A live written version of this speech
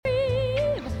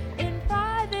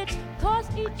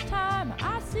Each time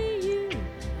I see you,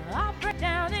 I break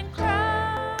down and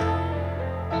cry.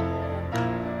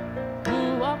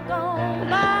 Walk on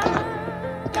by.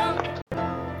 Don't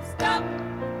stop.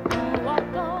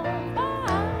 Walk on by.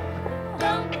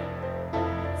 Don't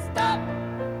stop.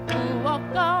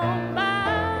 Walk on by.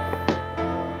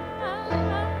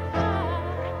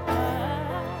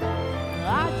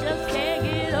 I just can't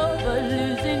get over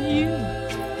losing you.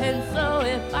 And so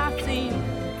if I seem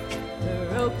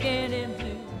broken and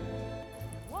blue.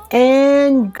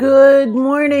 And good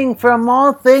morning from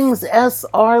All Things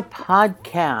SR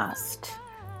Podcast.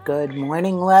 Good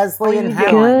morning, Leslie and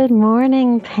Helen. Good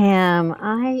morning, Pam.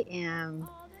 I am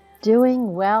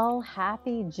doing well.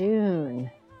 Happy June.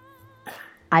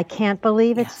 I can't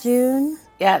believe it's June.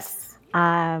 Yes.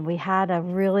 We had a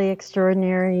really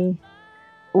extraordinary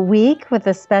week with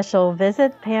a special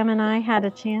visit. Pam and I had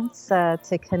a chance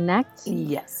to connect.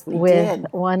 Yes, we with did.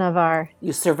 One of our.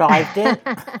 You survived it.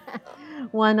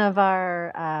 one of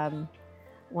our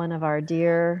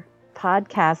dear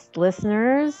podcast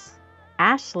listeners,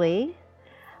 Ashley.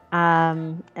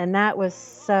 And that was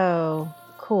so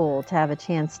cool to have a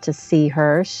chance to see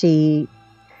her. She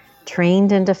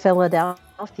trained into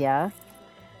Philadelphia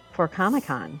for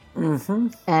Comic-Con. Mm-hmm.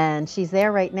 And she's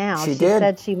there right now. She did.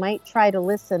 Said she might try to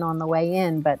listen on the way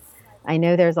in, but I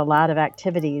know there's a lot of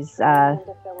activities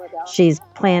she's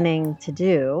planning to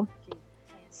do.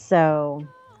 So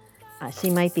she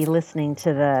might be listening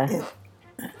to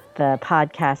the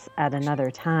podcast at another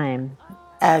time.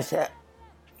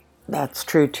 That's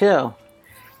true too.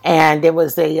 And it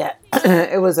was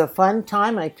a fun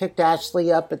time. I picked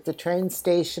Ashley up at the train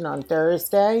station on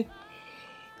Thursday,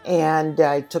 and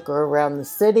I took her around the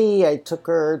city. I took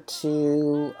her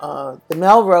to the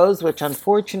Melrose, which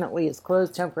unfortunately is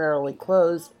temporarily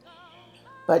closed,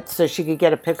 but so she could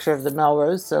get a picture of the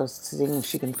Melrose, so seeing if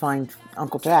she can find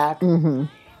Uncle Jack. Mm-hmm.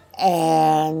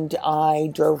 And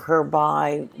I drove her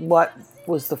by what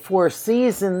was the Four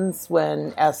Seasons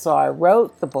when SR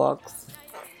wrote the books,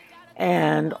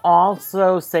 and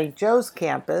also St. Joe's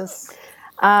campus,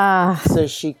 so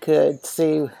she could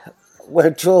see where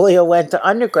Julia went to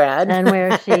undergrad. And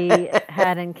where she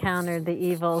had encountered the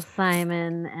evil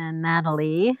Simon and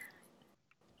Natalie.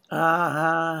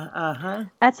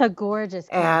 That's a gorgeous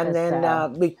campus. And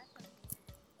then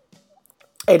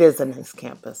it is a nice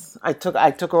campus. I took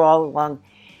her all along.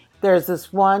 There's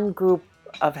this one group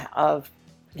of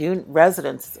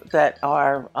residents that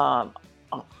are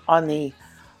on the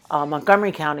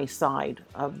Montgomery County side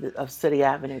of City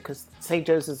Avenue, because St.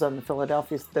 Joe's is on the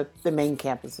Philadelphia. The main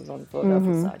campus is on the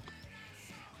Philadelphia side,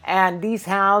 and these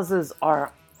houses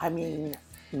are,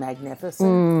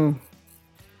 magnificent.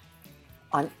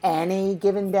 On any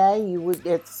given day,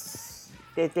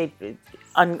 they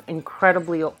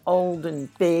incredibly old and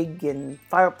big, and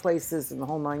fireplaces and the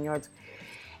whole 9 yards.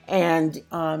 And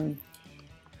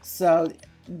so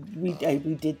we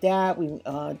did that. We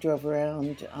drove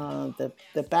around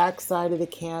the back side of the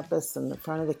campus and the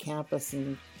front of the campus,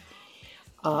 and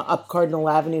up Cardinal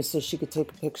Avenue, so she could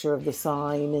take a picture of the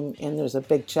sign. And there's a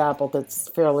big chapel that's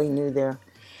fairly new there.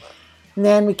 And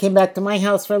then we came back to my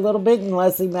house for a little bit, and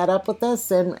Leslie met up with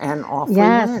us, and off we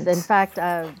went. Yes, in fact,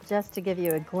 just to give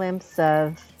you a glimpse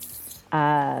of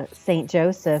St.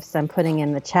 Joseph's, I'm putting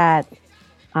in the chat.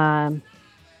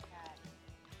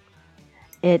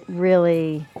 It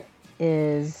really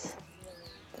is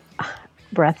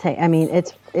breathtaking.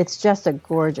 It's just a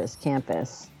gorgeous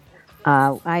campus.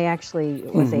 I actually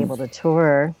was able to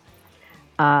tour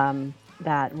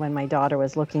that when my daughter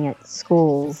was looking at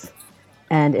schools.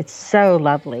 And it's so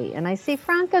lovely. And I see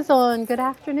Franca's on. Good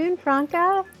afternoon,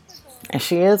 Franca.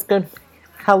 She is good.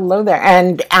 Hello there.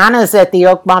 And Anna's at the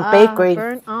Oakmont Bakery.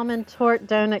 Burnt almond tort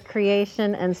donut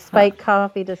creation and spiked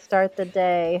coffee to start the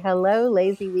day. Hello,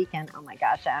 lazy weekend. Oh my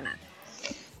gosh, Anna.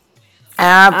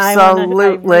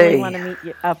 Absolutely. I really want to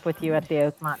meet up with you at the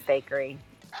Oakmont Bakery.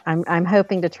 I'm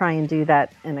hoping to try and do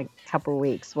that in a couple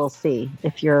weeks. We'll see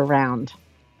if you're around.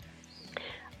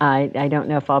 I don't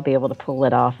know if I'll be able to pull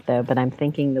it off, though, but I'm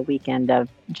thinking the weekend of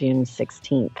June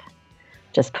 16th.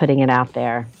 Just putting it out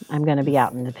there. I'm going to be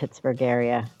out in the Pittsburgh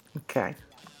area. Okay.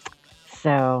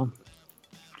 So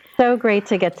great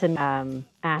to get to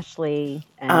Ashley.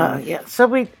 And, So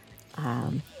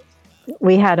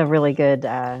we had a really good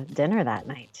dinner that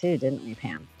night, too, didn't we,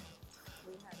 Pam?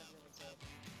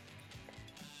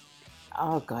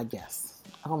 Oh, God, yes.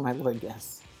 Oh, my Lord,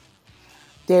 yes.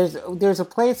 There's a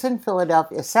place in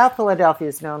Philadelphia. South Philadelphia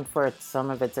is known for some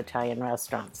of its Italian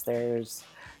restaurants. There's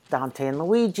Dante and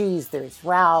Luigi's. There's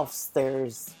Ralph's.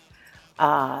 There's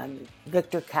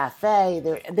Victor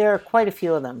Cafe. There are quite a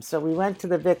few of them. So we went to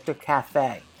the Victor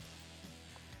Cafe,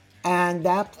 And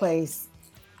that place,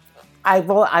 I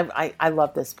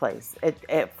love this place.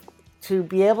 To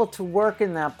be able to work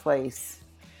in that place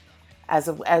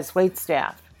as wait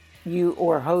staff, you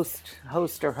or host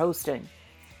or hosting,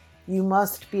 you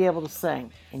must be able to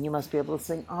sing, and you must be able to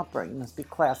sing opera. You must be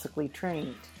classically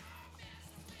trained,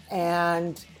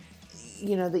 and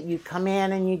that you come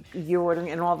in and you're ordering,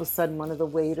 and all of a sudden one of the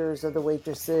waiters or the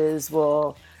waitresses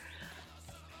will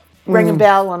ring a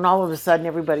bell, and all of a sudden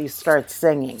everybody starts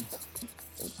singing.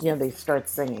 They start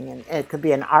singing, and it could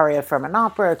be an aria from an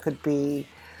opera. It could be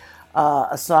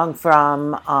a song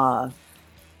from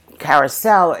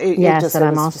Carousel. Yes, and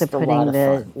I'm also putting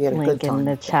the link in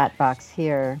the chat box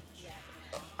here.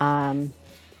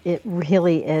 It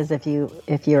really is, if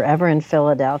you're ever in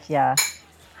Philadelphia,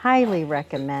 highly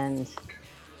recommend.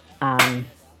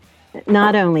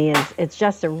 Not only is it's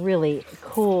just a really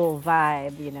cool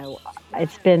vibe,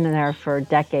 it's been there for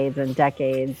decades and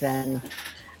decades, and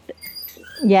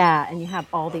and you have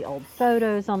all the old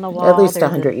photos on the wall. At least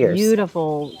 100 years.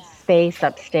 Beautiful space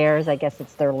upstairs. I guess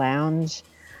it's their lounge.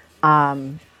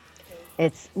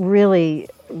 It's really,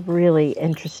 really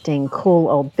interesting, cool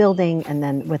old building, and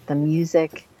then with the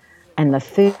music and the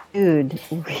food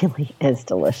really is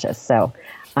delicious. So,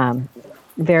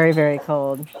 very, very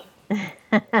cold.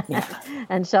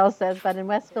 And Shell says, but in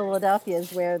West Philadelphia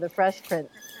is where the Fresh Prince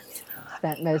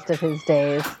spent most of his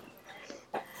days.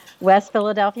 West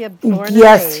Philadelphia, born and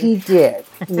Yes, raised. he did.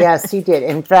 Yes, he did.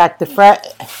 In fact,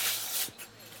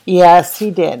 yes,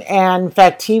 he did. And in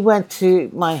fact, he went to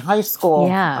my high school,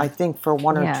 I think, for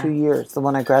 1 or 2 years, the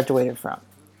one I graduated from.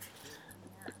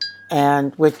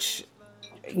 And which,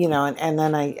 and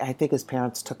then I think his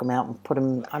parents took him out and put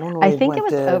him, I don't know, I think went it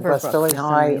was to Overbrook West Philly for some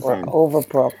High reason. or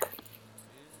Overbrook.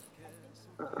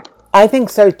 I think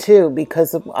so too,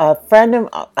 because I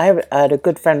had a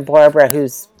good friend, Barbara,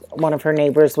 who's one of her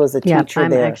neighbors was a teacher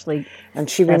there, and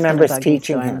she remembers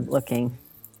teaching him.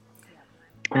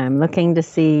 I'm looking to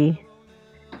see.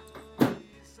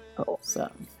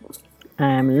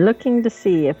 I'm looking to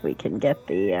see if we can get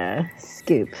the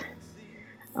scoop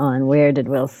on where did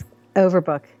Will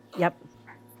Overbrook. Yep.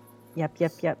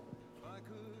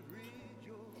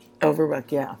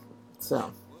 Overbrook, yeah. So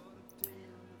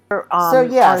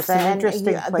yes, some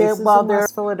interesting places in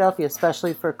West Philadelphia,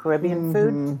 especially for Caribbean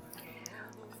food.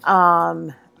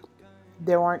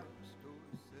 There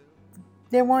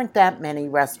weren't that many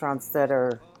restaurants that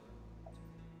are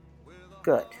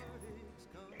good.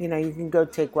 You can go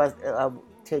take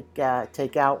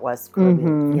out West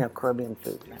Caribbean, Caribbean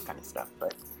food and that kind of stuff.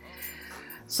 But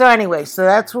so anyway, so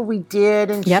that's what we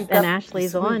did, and and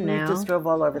Ashley's on now. We just drove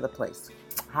all over the place.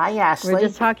 Hi, Ashley. We're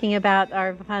just talking about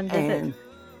our fun visit.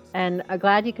 And I'm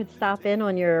glad you could stop in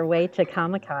on your way to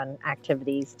Comic-Con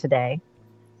activities today.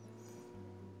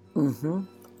 Mm-hmm.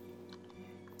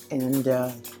 And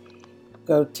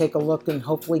go take a look and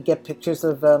hopefully get pictures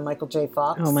of Michael J.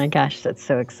 Fox. Oh my gosh, that's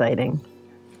so exciting.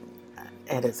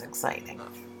 It is exciting.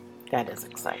 That is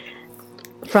exciting.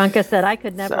 Franca said, I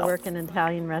could never work in an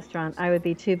Italian restaurant. I would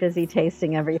be too busy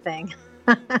tasting everything.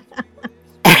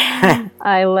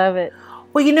 I love it.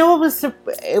 Well,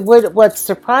 what's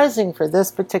surprising for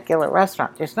this particular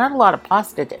restaurant, there's not a lot of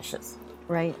pasta dishes.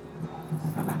 Right.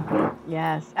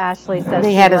 Yes. Ashley says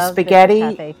they she had loves a spaghetti.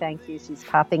 Cafe. Thank you. She's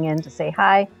popping in to say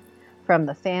hi from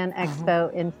the Fan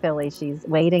Expo in Philly. She's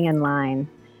waiting in line.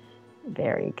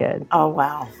 Very good. Oh,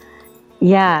 wow.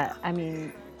 Yeah. I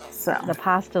mean, the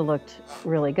pasta looked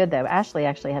really good, though. Ashley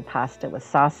actually had pasta with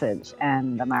sausage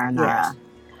and the marinara.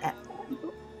 Yeah.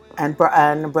 And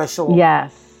bruschetta.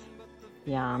 Yes.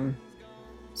 Yum.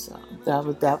 So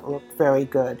that looked very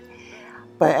good.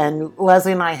 And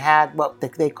Leslie and I had what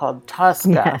they called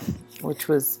Tosca, which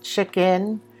was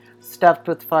chicken stuffed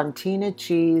with fontina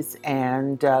cheese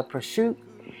and prosciutto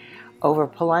over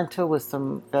polenta with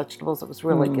some vegetables. It was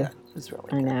really good. It was really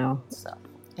good. I know. So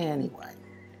anywho.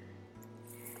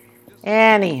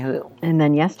 And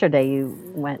then yesterday you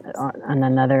went on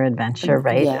another adventure,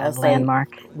 right? Yes,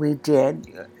 Landmark. We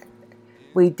did.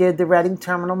 We did the Reading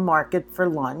Terminal Market for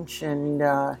lunch, and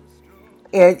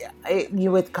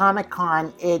with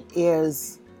Comic-Con, it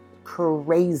is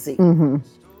crazy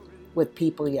with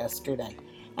people yesterday,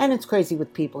 and it's crazy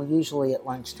with people usually at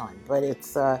lunchtime. But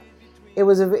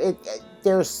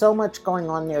there's so much going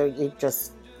on there. It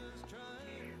just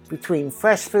between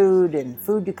fresh food and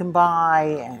food you can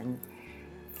buy and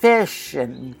fish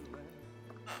and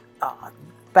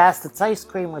Bassett's ice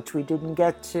cream, which we didn't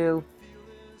get to.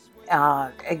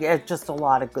 Just a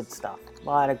lot of good stuff. A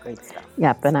lot of great stuff.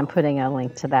 Yep, and I'm putting a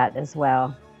link to that as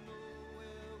well.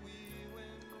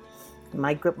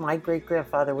 My great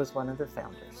grandfather was one of the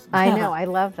founders. I know. I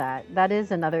love that. That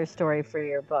is another story for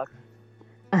your book.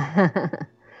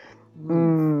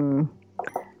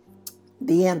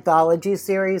 The anthology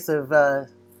series of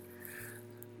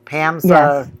Pam's.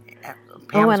 Yes.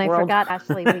 Pam's and I World. forgot.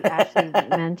 Ashley, we actually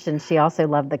mentioned she also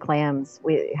loved the clams.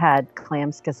 We had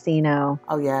Clams Casino.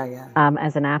 Oh yeah.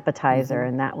 As an appetizer,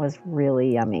 and that was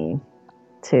really yummy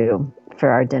too for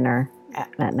our dinner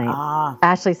that night.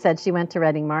 Ashley said she went to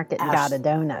Reading Market and got a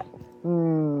donut.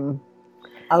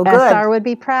 Oh, good. SR would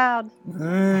be proud.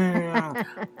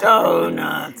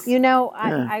 Donuts.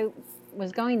 I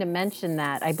was going to mention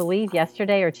that I believe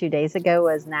yesterday or 2 days ago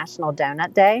was National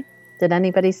Donut Day. Did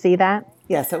anybody see that?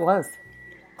 Yes, it was.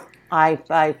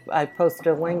 I posted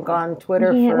a link on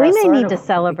Twitter. Yeah, for we SR may need to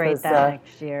celebrate because, that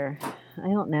next year. I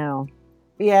don't know.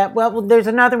 Yeah, well, there's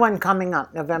another one coming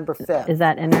up, November 5th. Is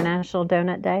that International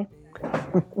Donut Day?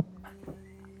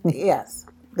 Yes.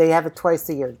 They have it twice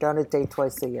a year, Donut Day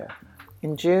twice a year.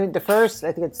 In June, I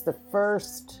think it's the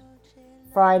first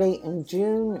Friday in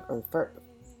June,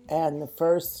 and the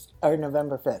first, or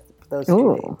November 5th. Those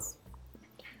 2 days.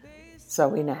 So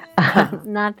we know.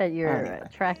 Not that you're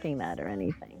tracking that or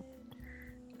anything.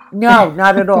 No,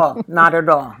 not at all. Not at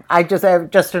all. I just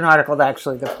an article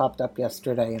that popped up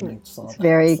yesterday, and I saw that.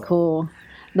 Very cool.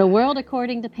 The World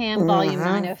According to Pam, Volume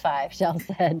 905, Shell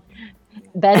said.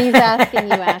 Betty's asking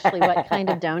you, Ashley, what kind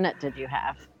of donut did you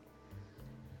have?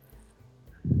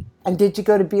 And did you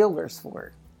go to Beeler's for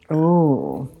it?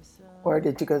 Oh. Or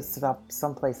did you go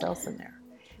someplace else in there?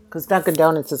 Because Dunkin'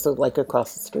 Donuts is like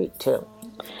across the street, too.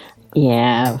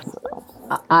 Yeah.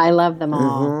 I love them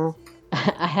all.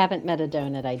 I haven't met a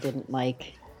donut I didn't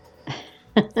like.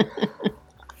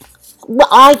 Well,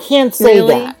 I can't say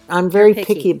that. I'm very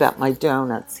picky. picky about my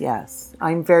donuts, yes.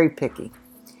 I'm very picky.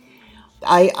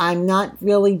 I'm not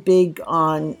really big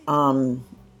on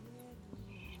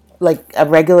like a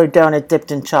regular donut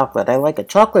dipped in chocolate. I like a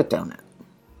chocolate donut.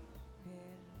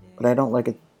 But I don't like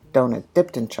a donut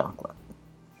dipped in chocolate.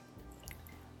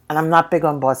 And I'm not big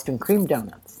on Boston cream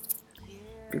donuts.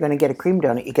 If you're going to get a cream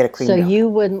donut, you get a cream donut. So you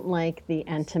wouldn't like the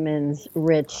Entenmann's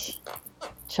rich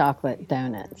chocolate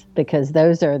donuts, because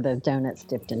those are the donuts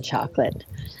dipped in chocolate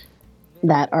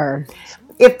that are...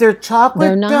 If they're chocolate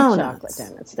they're not donuts. Chocolate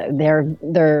donuts, though.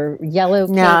 They're yellow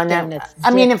cake donuts.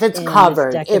 I mean, if it's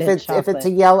covered, if it's a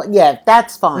yellow,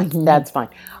 that's fine. That's fine.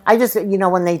 I just,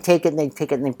 when they take it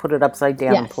and they put it upside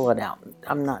down and pull it out.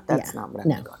 That's not what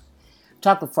I'm doing.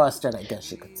 Chocolate frosted, I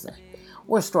guess you could say,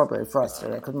 or strawberry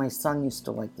frosted, because my son used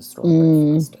to like the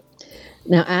strawberry frosted.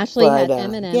 Now Ashley had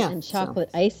M&M and chocolate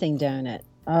icing donut.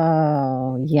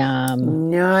 Oh,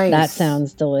 yum. Nice. That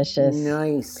sounds delicious.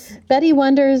 Nice. Betty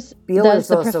wonders, does the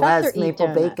also professor has eat maple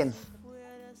donuts? bacon.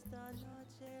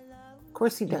 Of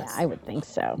course he does. Yeah, I would think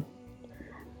so.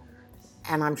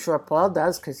 And I'm sure Paul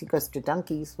does, because he goes to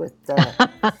Dunkies with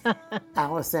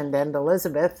Allison and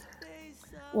Elizabeth.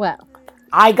 Well,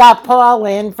 I got Paul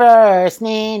in first. Oh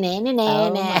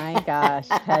my gosh,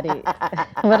 Petty.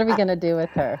 What are we going to do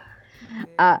with her?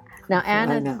 Now,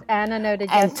 Anna noted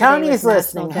yesterday and Tony's was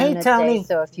listening. National Hey, Donut Tony. Day,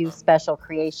 so a few special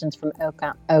creations from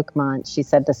Oakmont. She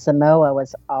said the Samoa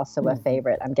was also a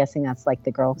favorite. I'm guessing that's like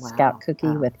the Girl Scout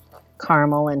cookie with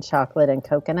caramel and chocolate and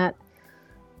coconut.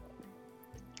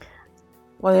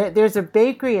 Well, there's a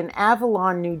bakery in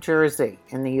Avalon, New Jersey,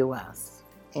 in the U.S.,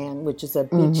 which is a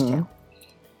beach town.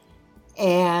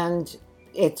 And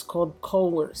it's called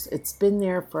Kohler's. It's been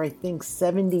there for, I think,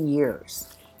 70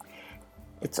 years.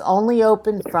 It's only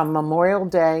open from Memorial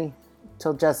Day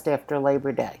till just after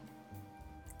Labor Day.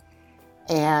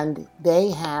 And they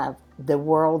have the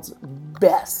world's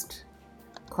best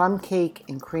crumb cake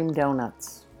and cream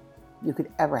donuts you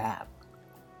could ever have.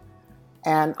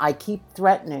 And I keep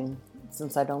threatening,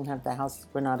 since I don't have the house,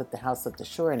 we're not at the house at the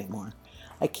shore anymore,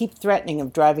 I keep threatening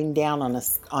of driving down on a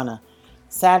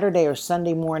Saturday or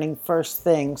Sunday morning first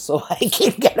thing so I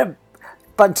can get a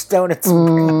bunch of donuts and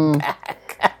bring them back.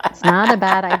 It's not a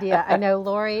bad idea. I know,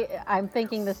 Lori, I'm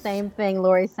thinking the same thing.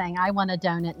 Lori's saying, I want a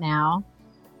donut now.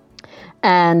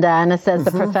 And Anna says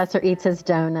the professor eats his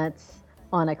donuts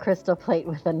on a crystal plate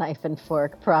with a knife and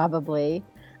fork, probably.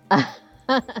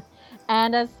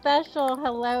 And a special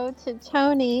hello to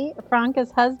Tony,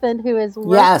 Franca's husband, who is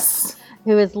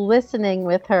listening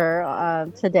with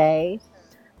her today.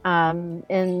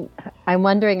 And I'm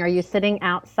wondering, are you sitting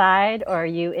outside or are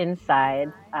you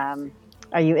inside?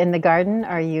 Are you in the garden?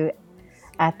 Or are you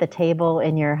at the table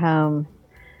in your home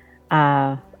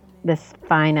this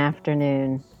fine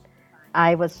afternoon?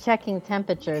 I was checking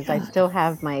temperatures. I still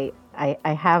have I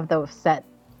have those set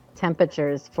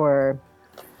temperatures for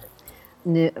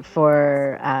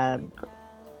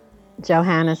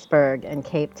Johannesburg and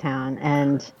Cape Town.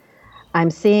 And I'm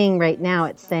seeing right now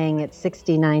it's saying it's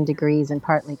 69 degrees and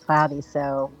partly cloudy.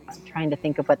 So I'm trying to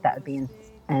think of what that would be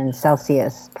in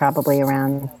Celsius, probably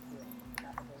around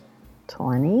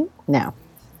 20? No,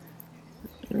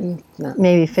 No,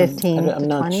 maybe 15 to I'm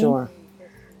not 20. sure.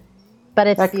 But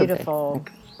it's That could be. beautiful,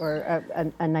 or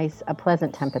a nice, a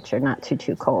pleasant temperature, not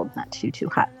too cold, not too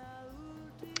hot.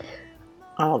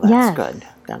 Oh, that's Yes. good.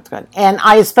 That's good. And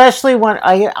I especially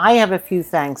I have a few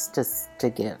thanks to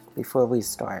give before we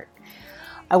start.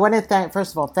 I want to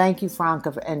first of all, thank you,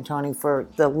 Franca and Tony, for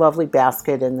the lovely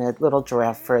basket and the little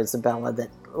giraffe for Isabella that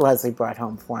Leslie brought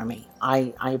home for me.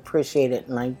 I appreciate it,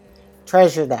 and I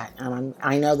treasure that. And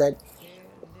I know that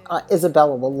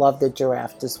Isabella will love the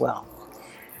giraffe as well.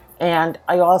 And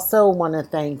I also want to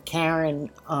thank Karen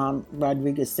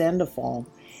Rodriguez Sandoval.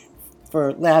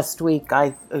 For last week,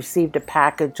 I received a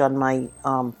package on my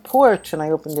porch, and I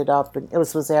opened it up, and it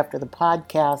was after the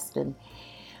podcast, and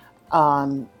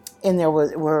there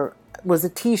was a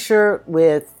T-shirt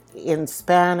with, in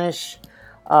Spanish,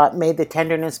 "May the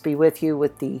tenderness be with you,"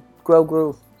 with the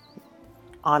Grogu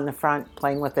on the front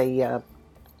playing with a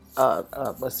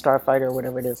starfighter or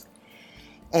whatever it is,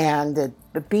 and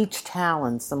the beach towel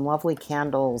and some lovely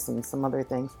candles and some other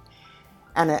things,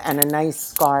 and a nice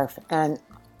scarf. And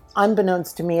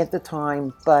unbeknownst to me at the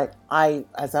time, but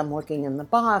as I'm looking in the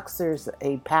box, there's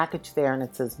a package there and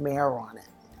it says Mare on it.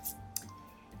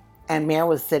 And Mare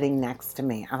was sitting next to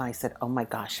me, and I said, "Oh my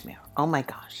gosh, Mare, oh my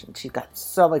gosh." And she got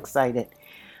so excited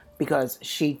because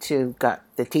she too got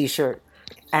the T-shirt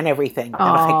and everything that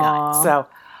I got. So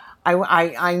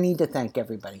I need to thank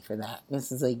everybody for that.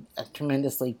 This is a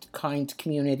tremendously kind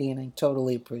community, and I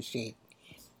totally appreciate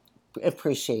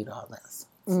all this.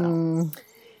 So.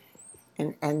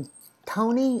 And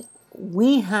Tony,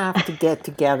 we have to get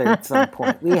together at some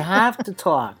point. We have to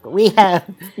talk. We have.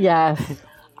 Yes.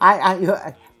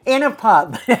 I in a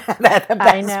pub at the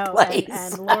best I know. place.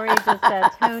 And Lori just said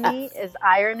Tony is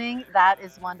ironing. That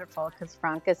is wonderful, because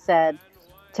Franca said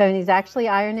Tony's actually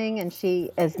ironing and she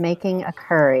is making a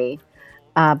curry.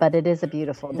 But it is a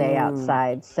beautiful day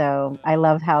outside. So I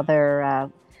love how they're.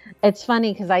 It's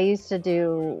funny because I used to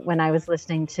do, when I was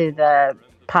listening to the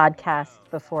podcast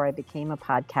before I became a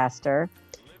podcaster,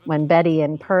 when Betty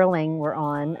and Perling were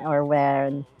on, or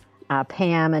when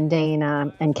Pam and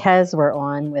Dana and Kez were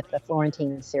on with the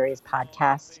Florentine series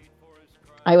podcast,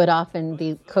 I would often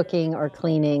be cooking or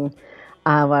cleaning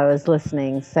while I was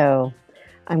listening. So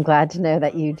I'm glad to know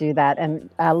that you do that. And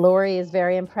Lori is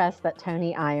very impressed that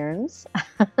Tony irons.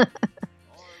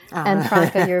 And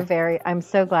Franca, I'm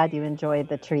so glad you enjoyed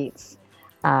the treats.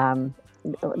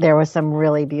 There was some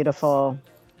really beautiful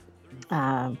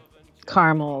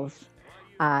caramels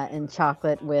and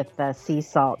chocolate with sea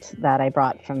salt that I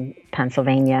brought from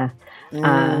Pennsylvania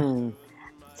to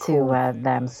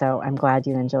them. So I'm glad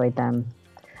you enjoyed them.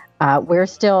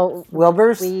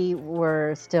 Wilbur's? We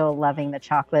were still loving the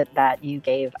chocolate that you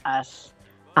gave us.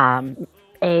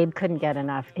 Abe couldn't get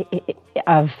enough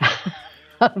of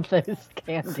those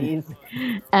candies.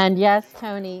 And yes,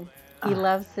 Tony, he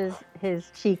loves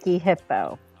his cheeky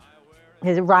hippo.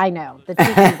 His rhino, the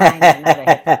cheeky rhino, not a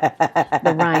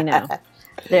hippo. The rhino.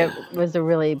 There was a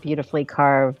really beautifully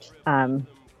carved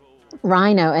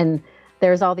rhino, and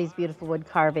there's all these beautiful wood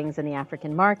carvings in the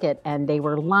African market, and they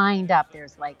were lined up.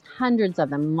 There's like hundreds of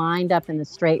them lined up in the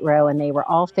straight row, and they were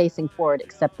all facing forward,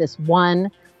 except this one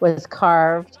was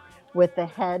carved with the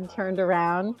head turned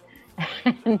around.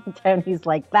 And Tony's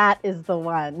like, "That is the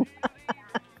one."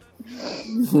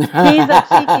 He's a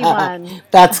cheeky one.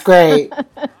 That's great.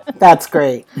 That's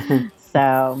great.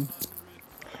 So,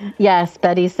 yes,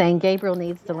 Betty's saying Gabriel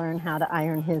needs to learn how to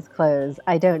iron his clothes.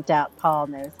 I don't doubt Paul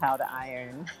knows how to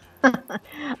iron.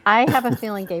 I have a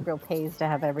feeling Gabriel pays to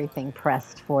have everything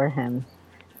pressed for him.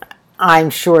 I'm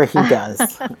sure he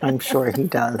does. I'm sure he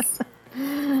does.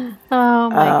 Oh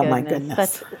my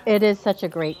goodness. It is such a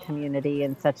great community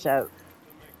and such a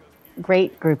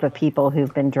great group of people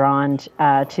who've been drawn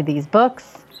to these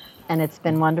books. And it's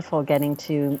been wonderful getting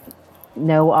to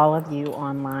know all of you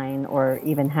online, or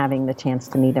even having the chance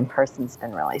to meet in person has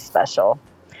been really special.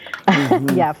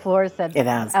 Mm-hmm. Yeah, Flora said,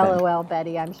 "LOL,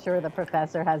 Betty, I'm sure the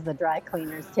professor has the dry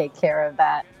cleaners take care of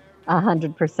that."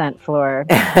 100%, Flora.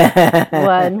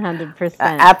 100%.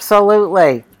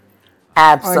 Absolutely.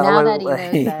 Absolutely. Or now that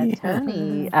he knows that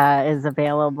Tony is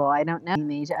available, I don't know.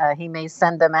 He may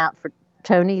send them out for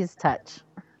Tony's touch.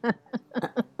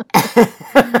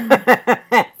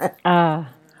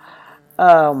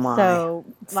 Oh my. So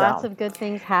lots of good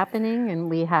things happening, and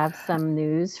we have some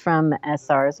news from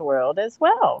SR's world as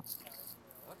well.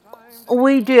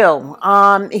 We do.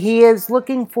 He is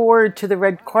looking forward to the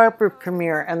red carpet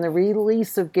premiere and the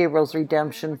release of Gabriel-s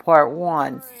Redemption Part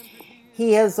 1.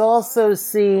 He has also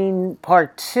seen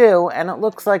Part 2, and it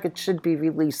looks like it should be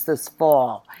released this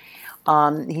fall.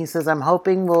 He says, I'm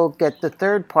hoping we'll get the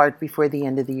third part before the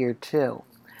end of the year, too.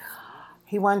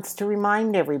 He wants to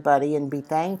remind everybody and be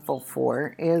thankful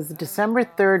for is December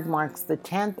 3rd marks the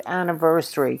 10th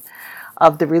anniversary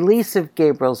of the release of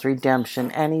Gabriel-s Redemption,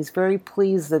 and he's very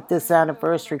pleased that this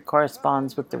anniversary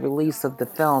corresponds with the release of the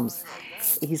films.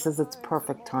 He says it's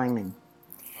perfect timing.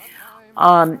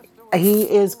 He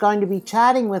is going to be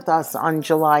chatting with us on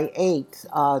July 8th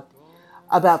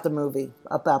about the movie,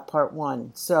 about Part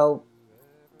 1. So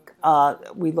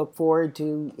we look forward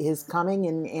to his coming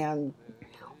and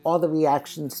all the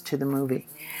reactions to the movie.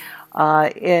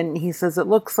 And he says it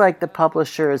looks like the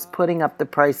publisher is putting up the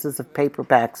prices of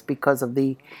paperbacks because of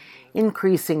the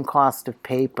increasing cost of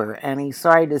paper. And he's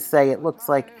sorry to say it looks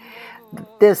like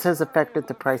this has affected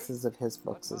the prices of his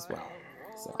books as well.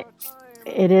 So.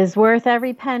 It is worth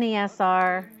every penny,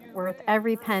 SR. Worth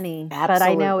every penny. Absolutely. But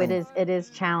I know it is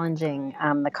challenging.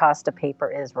 The cost of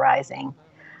paper is rising.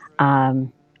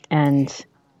 And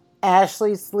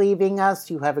Ashley's leaving us.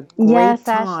 You have a great yes,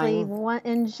 time. Ashley,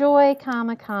 enjoy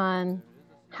Comic-Con.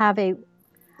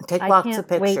 Take lots of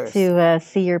pictures. I can't wait to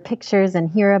see your pictures and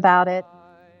hear about it.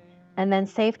 And then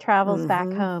safe travels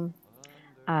back home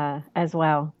as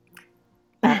well.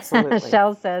 Absolutely.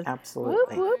 Shell says,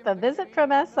 absolutely. Whoop, whoop, a visit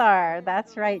from SR.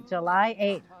 That's right, July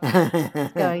 8th.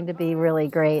 It's going to be really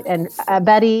great. And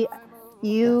Betty,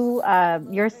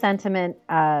 your sentiment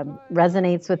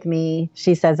resonates with me.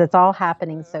 She says, it's all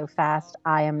happening so fast,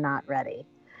 I am not ready.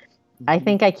 I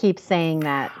think I keep saying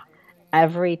that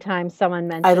every time someone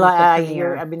mentions the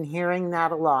premiere. I've been hearing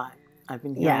that a lot.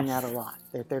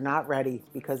 That they're not ready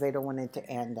because they don't want it to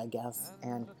end, I guess.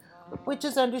 And which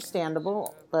is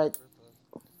understandable, but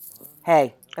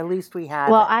hey, at least we have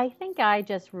Well, it. I think I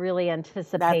just really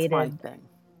anticipated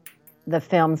the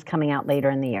films coming out later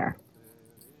in the year.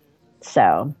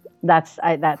 So that's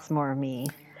more me.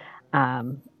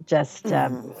 Having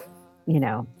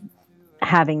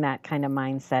that kind of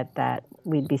mindset that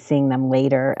we'd be seeing them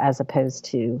later as opposed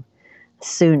to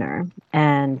sooner.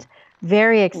 And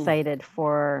very excited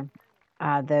for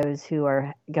those who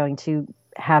are going to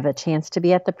have a chance to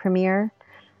be at the premiere.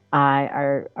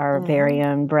 Our very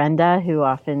own Brenda, who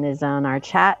often is on our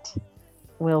chat,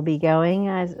 will be going,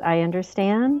 as I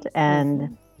understand,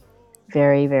 and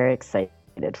very, very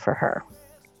excited for her.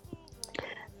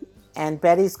 And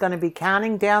Betty's going to be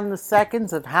counting down the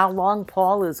seconds of how long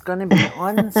Paul is going to be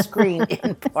on screen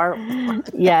in Part 1.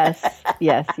 Yes.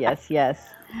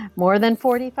 More than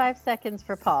 45 seconds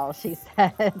for Paul, she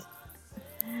said.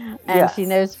 And she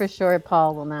knows for sure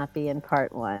Paul will not be in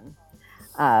Part 1.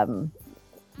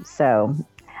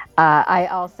 I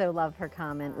also love her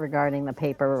comment regarding the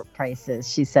paper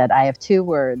prices. She said, I have 2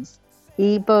 words,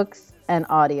 ebooks and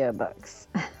audiobooks.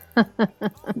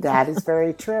 That is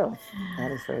very true.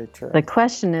 The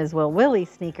question is, will Willie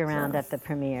sneak around at the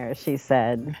premiere? She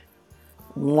said.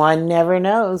 One never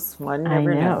knows. One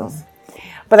never knows.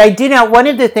 But I do know one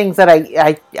of the things that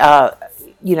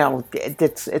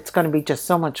it's going to be just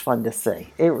so much fun to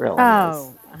see. It really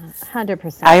is.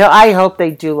 100%. I hope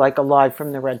they do like a live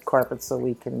from the red carpet so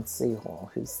we can see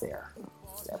who's there,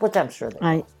 which I'm sure they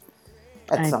will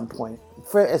at some point.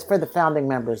 For the founding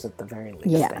members at the very least.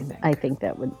 Yeah, I think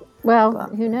that would. Well,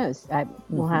 who knows?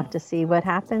 We'll have to see what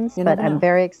happens. But I'm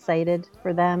very excited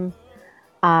for them.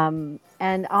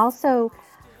 And also,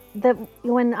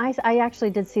 when I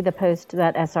actually did see the post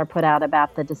that SR put out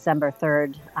about the December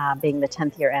 3rd being the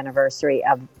 10th year anniversary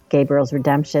of Gabriel-s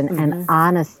Redemption, and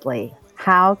honestly,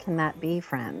 how can that be,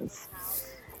 friends?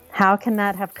 How can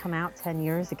that have come out 10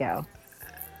 years ago?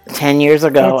 10 years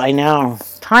ago, I know.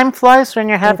 Time flies when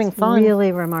you're having fun. It's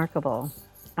really remarkable.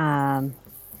 And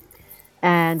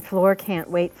Floor can't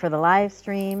wait for the live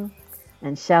stream.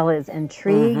 And Shell is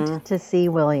intrigued to see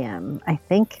William. I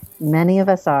think many of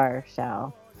us are,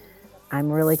 Shell.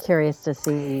 I'm really curious to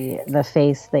see the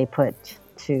face they put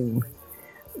to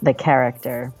the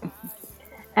character.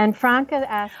 And Franca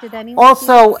asked, did anyone see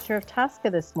a picture of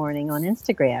Tosca this morning on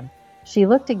Instagram? She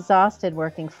looked exhausted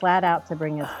working flat out to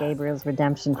bring us Gabriel-s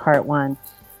Redemption Part 1.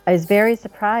 I was very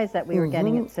surprised that we were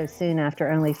getting it so soon after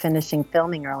only finishing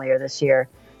filming earlier this year.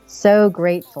 So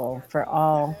grateful for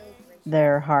all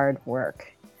their hard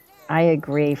work. I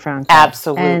agree, Franca.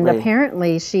 Absolutely. And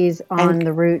apparently she's en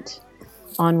route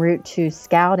to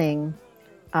scouting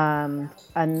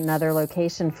another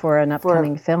location for an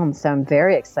upcoming film. So I'm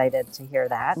very excited to hear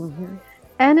that.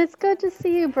 And it's good to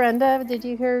see you, Brenda. Did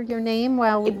you hear your name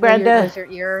while Hey, Brenda. was your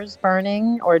ears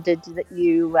burning, or did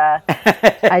you?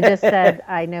 I just said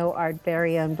I know our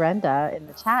very own Brenda in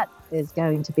the chat is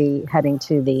going to be heading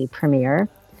to the premiere.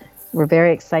 We're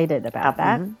very excited about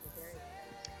that. Mm-hmm.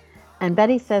 And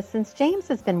Betty says, since James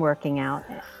has been working out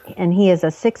and he is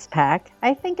a six-pack,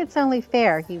 I think it's only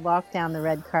fair he walked down the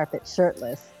red carpet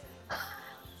shirtless.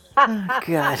 Oh,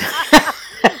 God.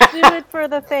 Do it for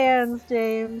the fans,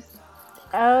 James.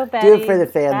 Oh, Betty. Do it for the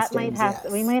fans, that James,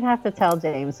 we might have to tell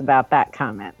James about that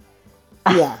comment.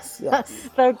 Yes.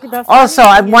 The Also,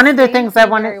 one of the James things I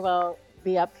wanted very well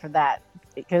be up for that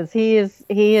because he is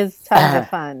tons of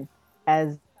fun,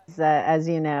 as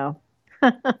you know.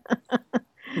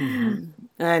 Mm-hmm.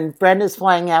 And Brenda's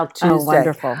flying out Tuesday. Oh,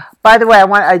 wonderful! By the way,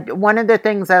 one of the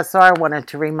things SR wanted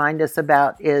to remind us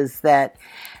about is that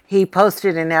he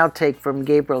posted an outtake from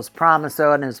Gabriel-s Promise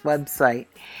on his website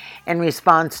in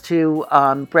response to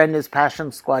Brenda's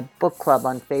Passion Squad book club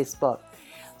on Facebook.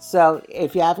 So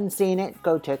if you haven't seen it,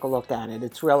 go take a look at it.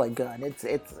 It's really good. It's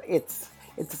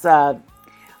a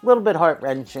little bit heart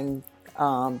wrenching,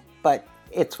 but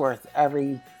it's worth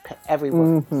every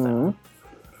word. Mm-hmm. So.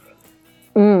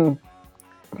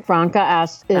 Franca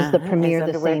asked, "Is the premiere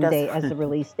the same day as the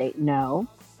release date?" No,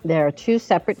 there are two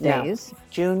separate days.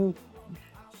 No.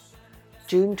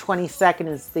 June 22nd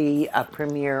is the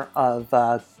premiere of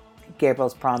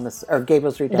Gabriel-s Promise or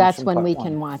Gabriel-s Redemption. That's when we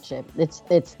can watch it.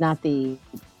 It's not the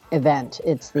event;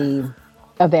 it's the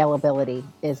availability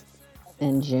is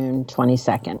in June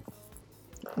 22nd.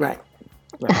 Right.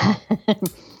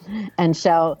 And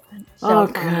Shell. Oh,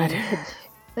 God.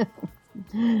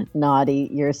 Naughty.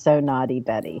 You're so naughty,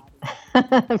 Betty,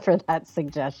 for that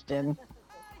suggestion.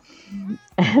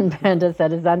 And Brenda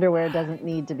said his underwear doesn't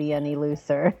need to be any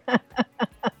looser.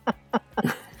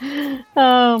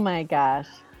 Oh, my gosh.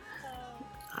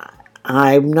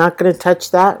 I'm not going to touch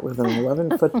that with an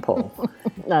 11-foot pole.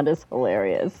 That is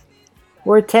hilarious.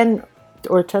 Or a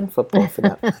 10-foot pole for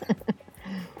that matter.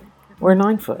 Or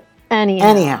 9 foot.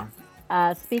 Anyhow.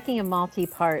 Speaking of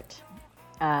multi-part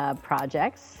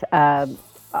projects,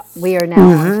 we are now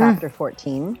on chapter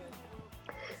 14,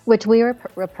 which we are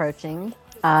approaching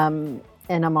in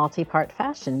a multi-part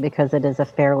fashion because it is a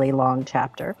fairly long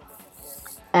chapter.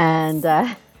 And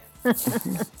I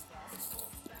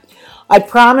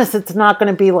promise it's not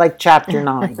going to be like chapter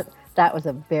 9. That was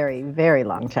a very, very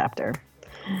long chapter.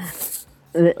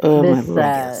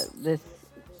 This,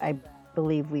 I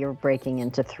believe we are breaking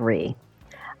into 3.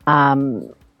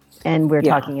 And we're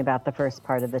talking about the first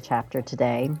part of the chapter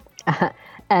today.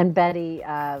 And Betty,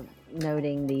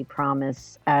 noting the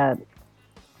Promise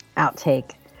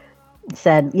outtake,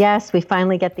 said, yes, we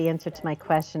finally get the answer to my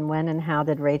question. When and how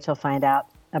did Rachel find out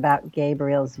about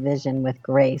Gabriel's vision with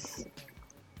Grace?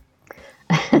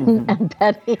 And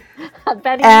Betty,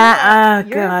 Betty,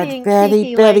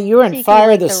 you're on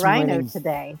fire this morning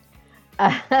today.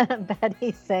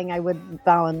 Betty's saying I would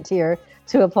volunteer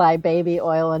to apply baby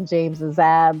oil on James's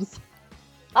abs.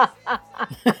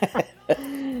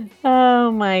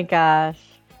 Oh my gosh.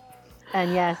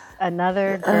 And yes,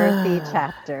 another girthy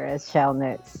chapter, as Shell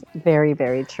notes. Very,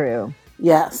 very true.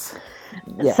 Yes.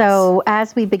 So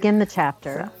as we begin the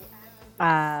chapter,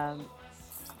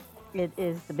 it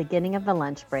is the beginning of the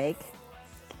lunch break.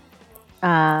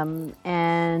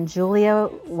 And Julia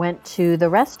went to the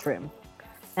restroom.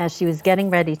 As she was getting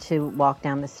ready to walk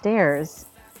down the stairs,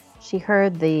 she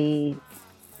heard the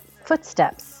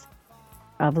footsteps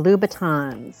of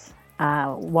Louboutins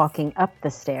walking up the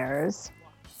stairs,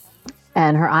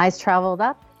 and her eyes traveled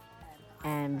up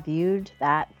and viewed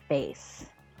that face.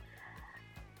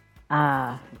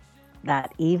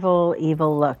 That evil,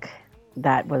 evil look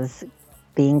that was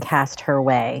being cast her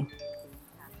way.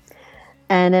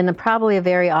 And in probably a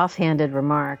very offhanded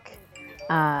remark,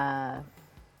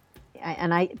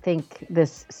 and I think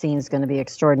this scene is going to be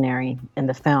extraordinary in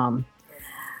the film.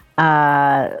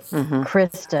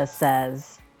 Krista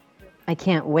says, I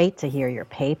can't wait to hear your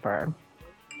paper.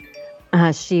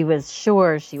 She was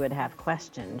sure she would have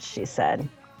questions, she said.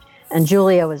 And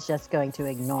Julia was just going to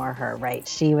ignore her, right?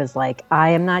 She was like, I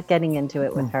am not getting into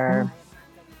it with her.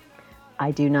 I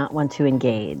do not want to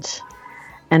engage.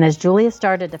 And as Julia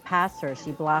started to pass her,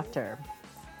 she blocked her.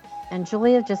 And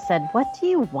Julia just said, what do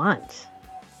you want?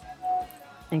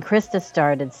 And Krista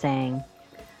started saying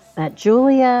that,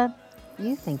 Julia,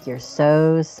 you think you're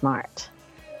so smart.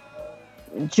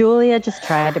 Julia just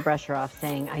tried to brush her off,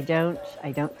 saying, I don't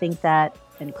think that.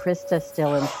 And Krista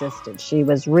still insisted. She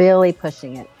was really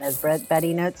pushing it. As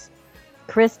Betty notes,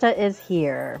 Krista is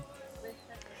here.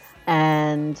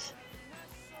 And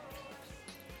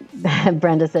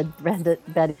Brenda said,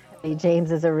 Betty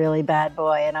James is a really bad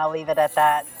boy, and I'll leave it at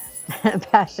that.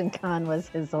 Passion Con was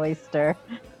his oyster.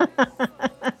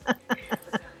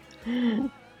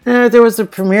 There was a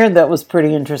premiere that was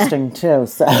pretty interesting too.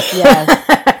 So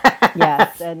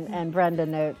yes. And Brenda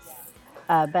notes.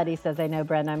 Betty says, "I know,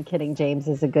 Brenda. I'm kidding. James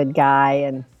is a good guy."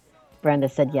 And Brenda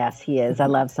said, "Yes, he is. I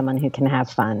love someone who can have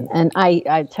fun." And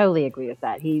I totally agree with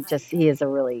that. He's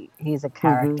a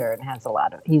character and has a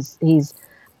lot of he's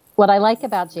what I like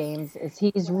about James is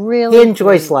he's really he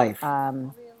enjoys life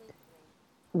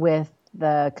with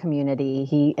the community.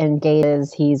 He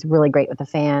engages. He's really great with the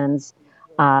fans.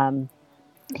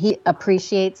 He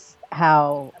appreciates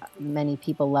how many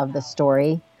people love the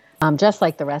story, just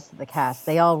like the rest of the cast.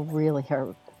 They all really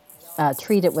are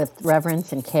treat it with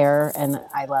reverence and care, and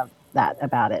I love that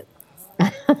about it.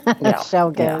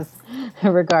 Shell goes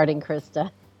regarding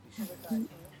Krista.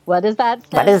 What is that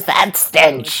stench? What is that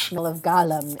stench? Smell of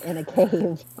Gollum in a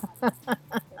cave.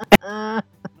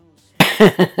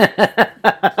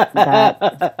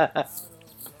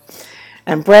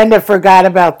 And Brenda forgot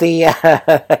about the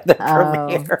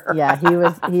premiere. Yeah,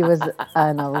 he was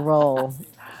on a roll.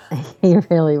 He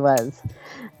really was.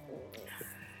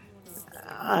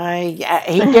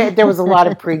 There was a lot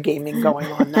of pre-gaming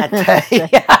going on that day.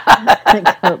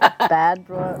 Bad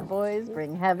boys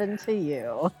bring heaven to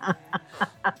you.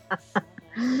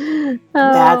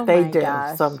 That they do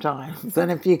sometimes,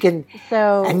 and if you can,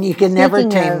 and you can never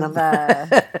tame them.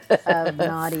 Of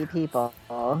naughty people,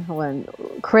 when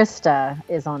Krista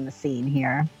is on the scene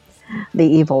here, the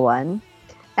evil one,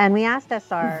 and we asked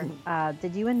SR,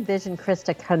 did you envision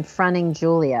Krista confronting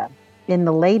Julia in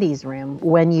the ladies' room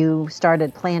when you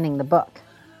started planning the book?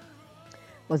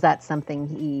 Was that something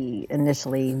he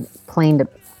initially planned?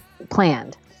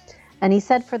 And he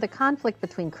said, for the conflict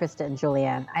between Krista and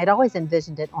Julianne, I'd always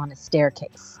envisioned it on a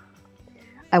staircase.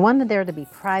 I wanted there to be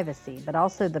privacy, but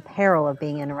also the peril of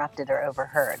being interrupted or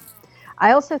overheard.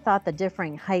 I also thought the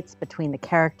differing heights between the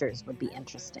characters would be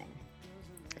interesting.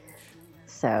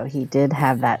 So he did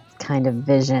have that kind of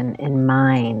vision in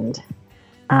mind,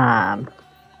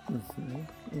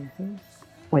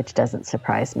 which doesn't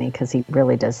surprise me because he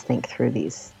really does think through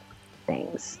these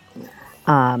things.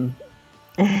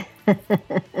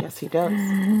 Yes, he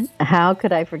does. How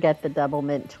could I forget the double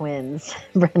mint twins?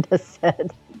 Brenda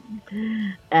said,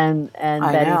 and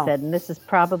Betty said, and this is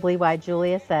probably why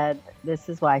Julia said this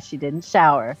is why she didn't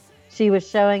shower. She was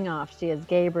showing off. She is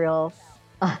Gabriel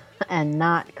and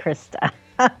not Krista.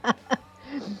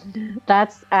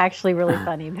 That's actually really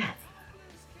funny.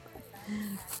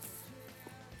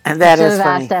 And that is funny.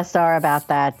 I should have asked SR about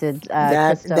that. Did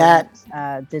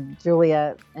Krista, did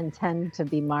Julia intend to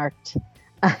be marked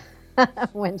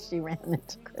when she ran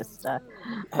into Krista?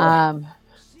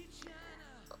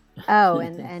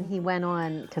 And he went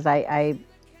on, because I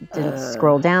didn't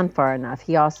scroll down far enough.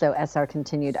 He also, SR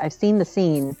continued, I've seen the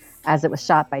scene as it was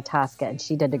shot by Tosca, and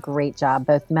she did a great job.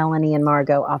 Both Melanie and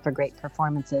Margot offer great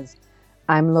performances.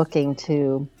 I'm looking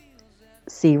to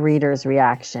see readers'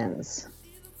 reactions.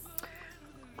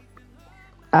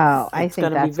 Oh, I think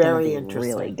that's going to be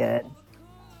really good.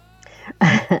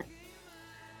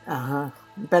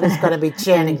 But it's going to be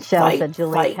chanting. And Shell said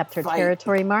Julia kept her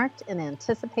territory marked in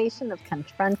anticipation of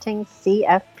confronting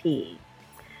CFP.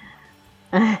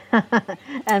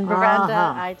 And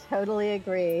Brenda, I totally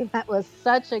agree. That was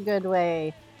such a good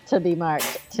way to be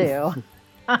marked too.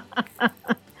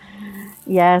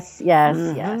 Yes.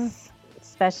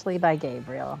 Especially by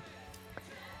Gabriel.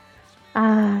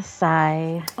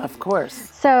 Sigh. Of course.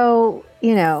 So,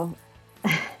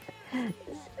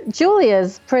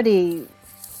 Julia's pretty,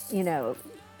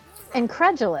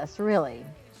 incredulous, really,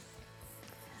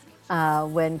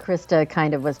 when Krista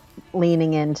kind of was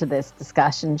leaning into this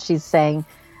discussion. She's saying,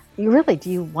 do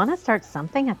you want to start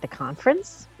something at the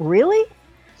conference? Really?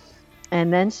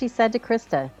 And then she said to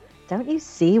Krista, don't you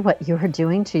see what you're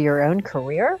doing to your own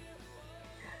career?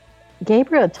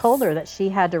 Gabriel told her that she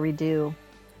had to redo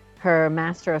her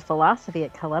Master of Philosophy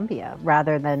at Columbia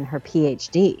rather than her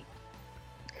PhD.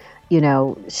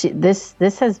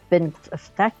 This has been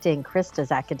affecting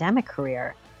Krista's academic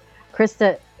career.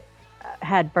 Krista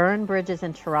had burned bridges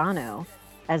in Toronto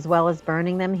as well as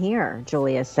burning them here,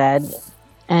 Julia said.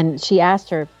 And she asked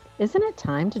her, isn't it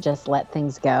time to just let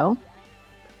things go?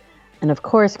 And of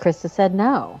course, Krista said,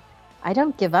 no, I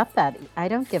don't give up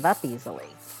easily.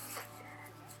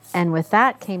 And with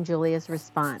that came Julia's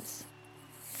response.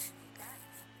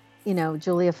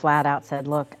 Julia flat out said,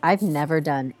 look, I've never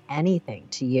done anything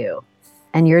to you,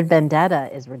 and your vendetta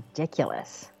is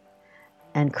ridiculous.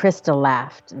 And Krista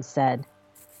laughed and said,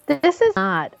 this is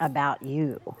not about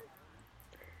you.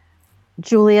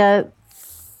 Julia,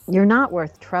 you're not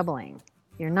worth troubling.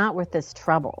 You're not worth this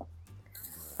trouble.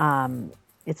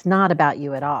 It's not about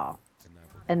you at all.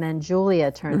 And then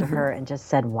Julia turned to her and just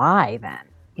said, why then?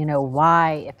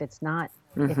 Why, if it's not,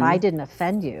 if I didn't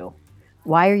offend you,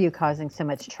 why are you causing so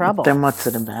much trouble? Then what's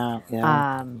it about?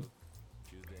 Yeah.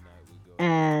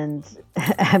 And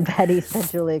Betty said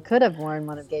Julia could have worn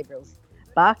one of Gabriel's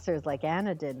boxers like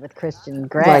Anna did with Christian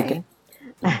Grey.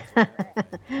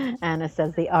 Anna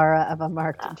says the aura of a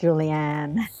marked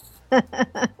Julianne.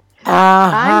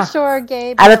 I'm sure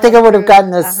Gabriel. I don't think it would have gotten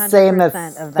the same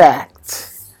effect.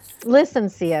 Listen,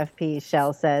 CFP,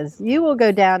 Shell says, you will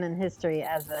go down in history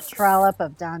as a trollop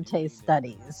of Dante's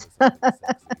studies.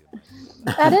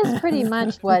 That is pretty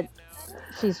much what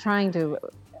she's trying to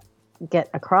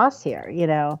get across here,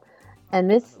 And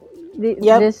this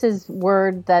is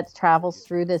word that travels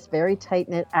through this very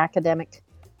tight-knit academic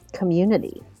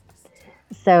community.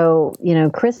 So,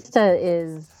 Krista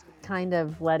is kind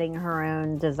of letting her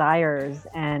own desires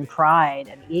and pride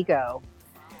and ego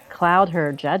cloud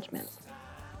her judgment.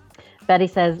 Betty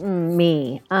says,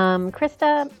 me.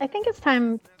 Krista, I think it's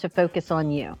time to focus on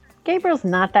you. Gabriel's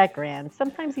not that grand.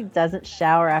 Sometimes he doesn't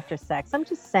shower after sex. I'm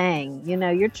just saying,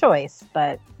 your choice,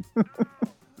 but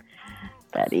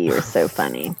Betty, you're so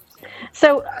funny.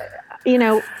 So,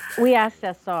 we asked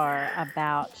SR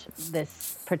about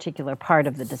this particular part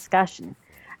of the discussion,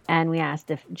 and we asked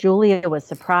if Julia was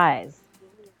surprised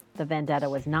the vendetta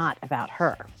was not about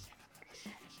her.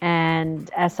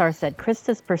 And SR said,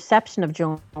 Krista's perception of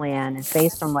Julianne is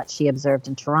based on what she observed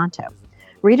in Toronto.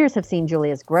 Readers have seen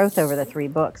Julia's growth over the 3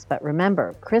 books, but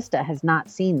remember, Krista has not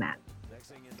seen that.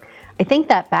 I think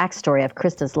that backstory of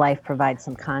Krista's life provides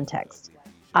some context.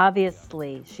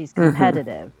 Obviously, she's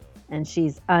competitive, and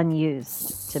she's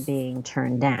unused to being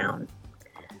turned down.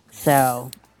 So,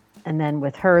 and then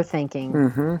with her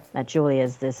thinking that Julia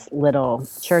is this little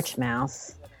church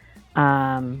mouse,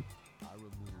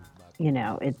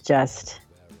 it just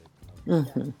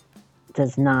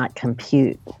does not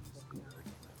compute.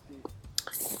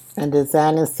 And as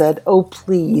Anna said, oh,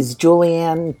 please,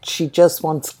 Julianne, she just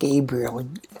wants Gabriel,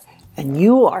 and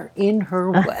you are in her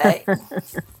way.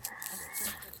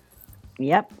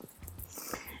 Yep.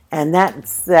 And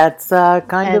that's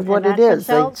kind of what it is.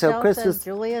 So Chris says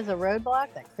Julia's a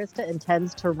roadblock that Krista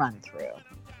intends to run through.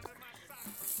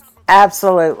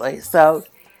 Absolutely. So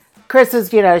Chris is,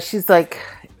 she's like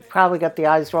probably got the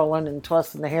eyes rolling and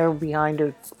tossing the hair behind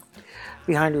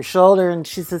her shoulder, and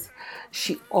she says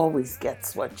she always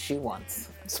gets what she wants.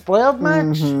 Spoiled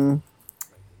much?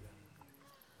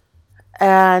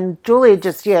 And Julia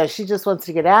she just wants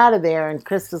to get out of there, and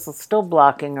Chris is still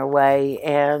blocking her way,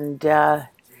 and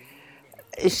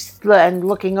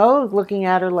looking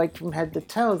at her like from head to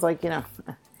toe. It's like,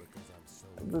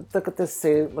 look at the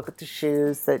suit, look at the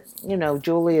shoes that,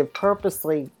 Julia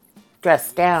purposely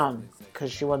dressed down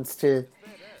because she wants to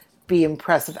be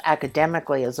impressive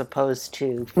academically as opposed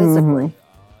to physically.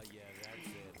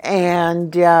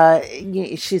 And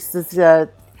she says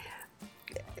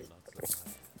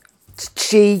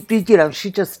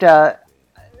she just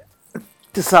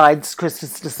decides,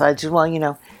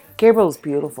 well, Gabriel's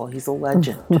beautiful. He's a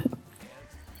legend.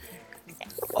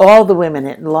 All the women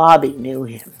in the lobby knew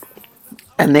him,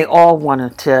 and they all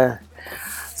wanted to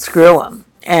screw him.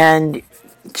 And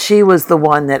she was the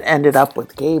one that ended up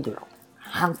with Gabriel.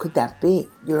 How could that be?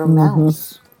 You're a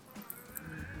mouse.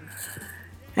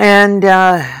 And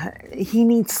he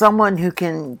needs someone who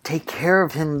can take care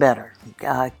of him better,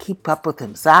 keep up with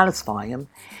him, satisfy him.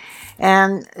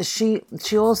 And she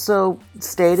also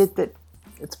stated that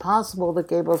it's possible that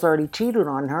Gabriel's already cheated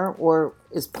on her or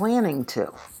is planning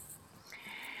to.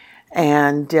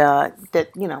 And that,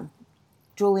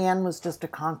 Julianne was just a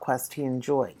conquest he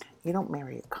enjoyed. You don't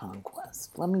marry a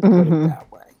conquest. Let me put it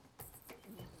that way.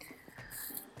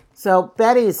 So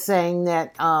Betty is saying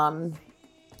that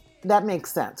that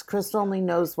makes sense. Chris only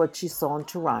knows what she saw in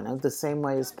Toronto, the same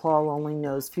way as Paul only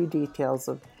knows few details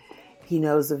he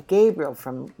knows of Gabriel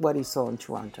from what he saw in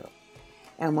Toronto.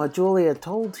 And what Julia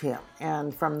told him,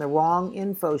 and from the wrong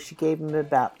info she gave him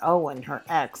about Owen, her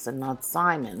ex, and not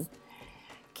Simon,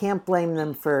 can't blame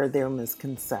them for their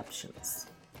misconceptions.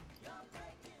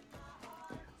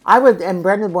 And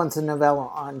Brendan wants a novella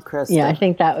on Krista. Yeah, I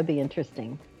think that would be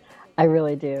interesting. I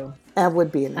really do. That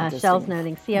would be an interesting. Shell's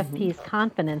noting CFP's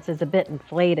confidence is a bit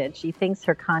inflated. She thinks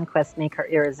her conquests make her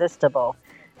irresistible.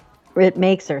 It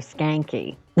makes her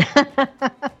skanky.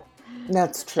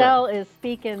 That's true. Shell is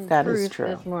speaking truth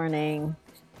this morning.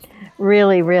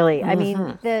 Really, really. I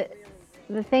mean, the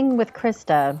thing with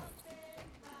Krista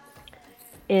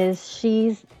is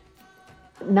she's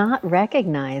not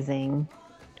recognizing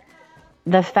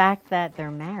the fact that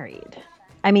they're married.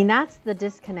 I mean, that's the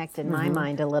disconnect in my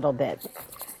mind a little bit.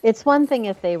 It's one thing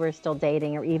if they were still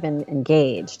dating or even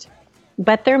engaged,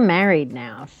 but they're married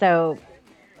now. So,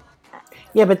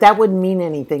 Yeah, but that wouldn't mean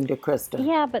anything to Krista.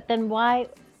 yeah, but then why?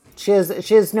 She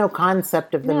has no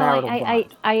concept of the No, marital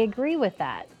bond. I agree with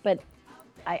that, but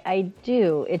I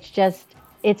do. It's just,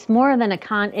 it's more than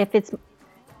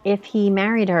if he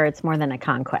married her, it's more than a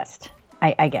conquest,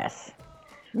 I guess.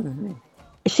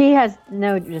 She has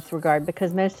no disregard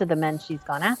because most of the men she's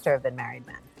gone after have been married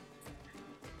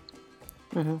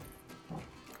men.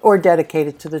 Or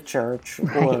dedicated to the church.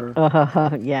 Right.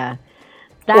 Or Yeah. or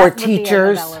That would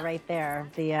teachers. be a novella right there.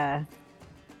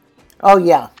 Oh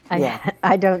yeah, yeah.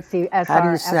 I don't see SR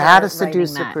How to ever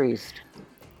seduce writing a that. priest?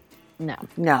 No.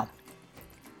 No,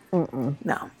 Mm-mm.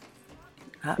 no.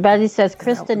 Betty says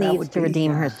Krista that needs would to be,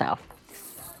 redeem herself.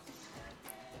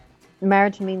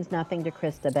 Marriage means nothing to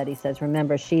Krista, Betty says.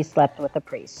 Remember, she slept with a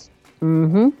priest.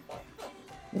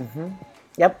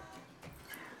 Yep.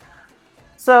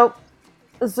 So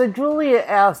Julia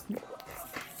asked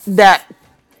that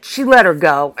she let her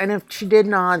go, and if she did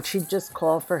not, she'd just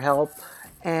call for help,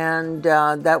 and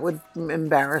that would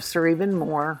embarrass her even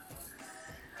more.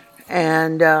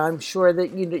 And I'm sure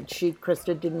that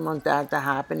Krista didn't want that to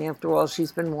happen. After all,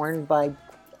 she's been warned by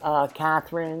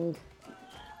Catherine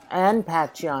and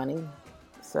Pacciani.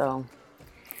 So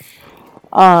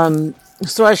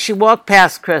as she walked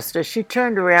past Krista, she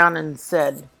turned around and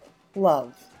said,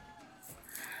 "Love."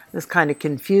 This kind of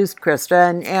confused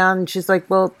Krista, and she's like,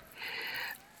 well,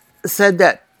 said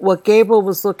that what Gabriel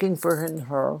was looking for in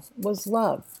her was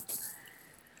love.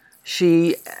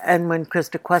 And when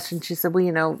Krista questioned, she said,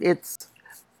 well, it's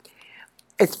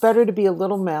better to be a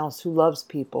little mouse who loves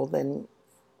people than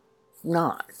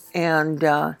not. And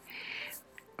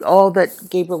all that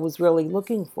Gabriel was really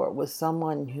looking for was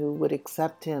someone who would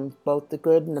accept him, both the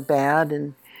good and the bad,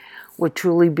 and would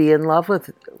truly be in love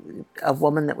with a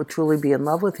woman that would truly be in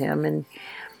love with him. And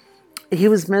he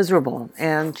was miserable.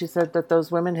 And she said that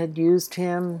those women had used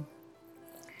him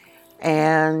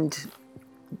and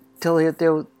till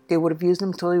they would have used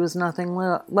him till he was nothing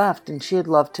left. And she had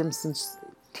loved him since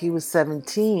he was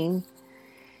 17.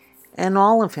 And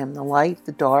all of him, the light,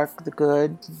 the dark, the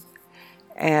good.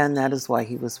 And that is why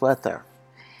he was with her.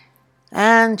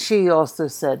 And she also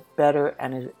said better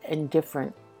an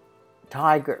indifferent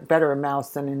tiger, better a mouse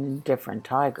than an indifferent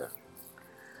tiger.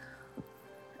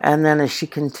 And then as she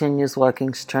continues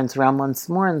walking, she turns around once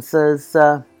more and says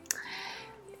that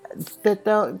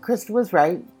Krista was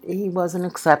right. He was an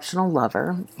exceptional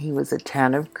lover. He was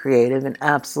attentive, creative, and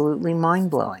absolutely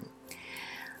mind-blowing.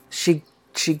 She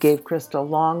gave Krista a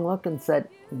long look and said,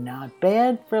 not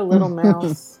bad for a little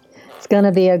mouse. It's going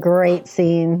to be a great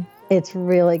scene. It's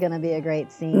really going to be a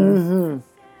great scene.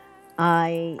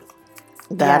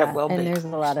 It will be. And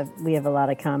we have a lot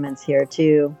of comments here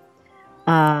too.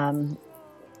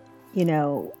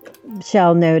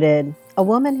 Michelle noted, a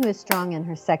woman who is strong in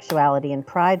her sexuality and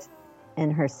prides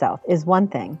in herself is one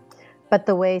thing, but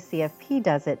the way CFP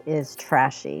does it is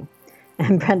trashy.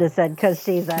 And Brenda said, because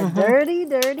she's a dirty,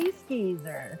 dirty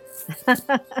skeezer.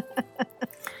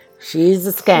 She's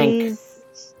a skank.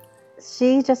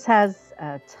 She just has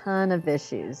a ton of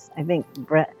issues. I think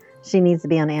she needs to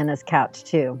be on Anna's couch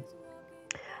too.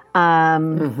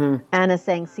 Anna's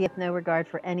saying, see if no regard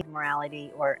for any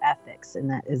morality or ethics, and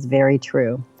that is very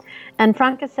true. And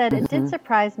Franca said, it did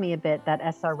surprise me a bit that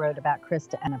SR wrote about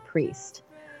Krista and a priest.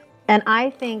 And I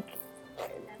think,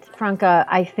 Franca,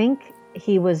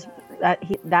 he was,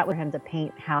 that was him to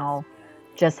paint how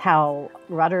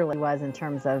rudderly he was in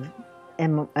terms of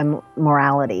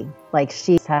immorality. Like,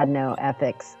 she's had no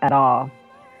ethics at all.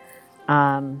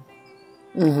 And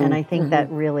I think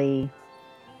that really,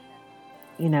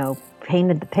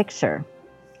 painted the picture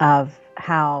of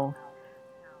how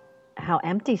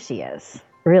empty she is,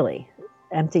 really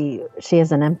empty. She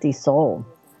has an empty soul.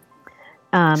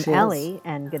 Ellie,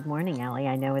 and good morning, Ellie.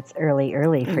 I know it's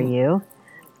early for you.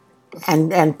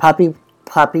 And puppy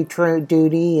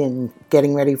duty and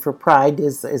getting ready for Pride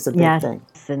is a big thing.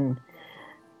 And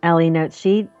Ellie notes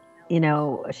she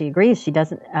agrees.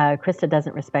 Krista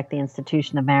doesn't respect the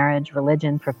institution of marriage,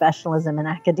 religion, professionalism, and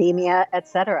academia,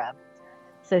 etc.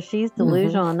 So she's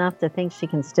delusional enough to think she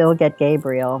can still get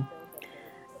Gabriel.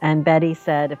 And Betty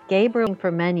said, if Gabriel for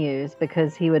menus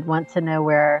because he would want to know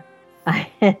where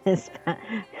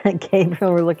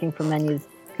Gabriel were looking for menus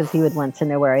because he would want to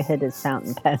know where I hid his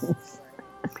fountain pens.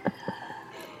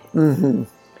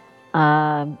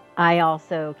 I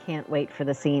also can't wait for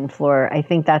the scene, Fleur. I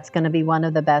think that's going to be one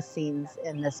of the best scenes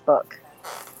in this book,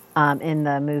 in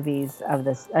the movies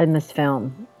in this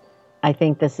film. I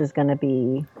think this is going to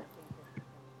be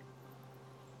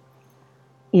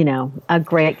a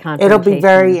great confrontation. It'll be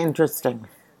very interesting.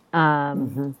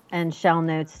 And Shell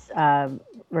notes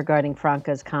regarding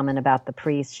Franco's comment about the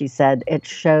priest, she said, it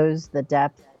shows the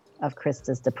depth of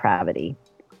Krista's depravity.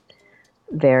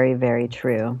 Very, very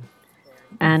true.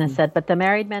 Anna said, but the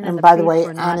married men and the by the priest way,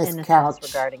 were not Anna's innocent couch.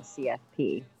 regarding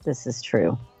CFP. This is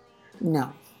true.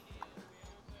 No.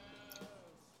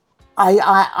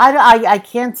 I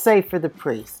can't say for the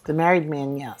priest. The married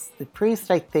man, yes. The priest,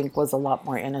 I think, was a lot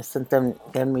more innocent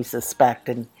than we suspect.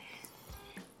 And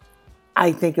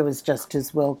I think it was just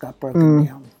his will got broken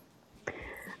down.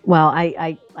 Well,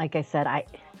 I like I said,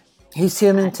 he's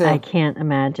human too. I can't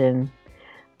imagine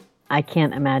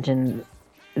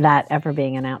that ever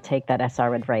being an outtake that SR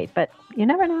would write, but you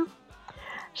never know.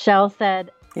 Shell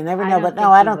said, you never know, but no,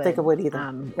 I don't think it would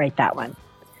either. Write that one.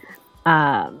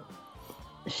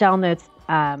 Shell notes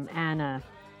Anna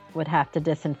would have to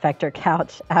disinfect her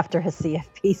couch after a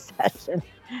CFP session.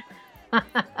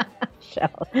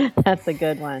 Shell, that's a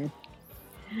good one.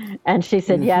 And she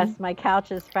said, yes, my couch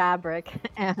is fabric.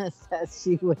 Anna says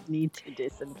she would need to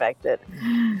disinfect it.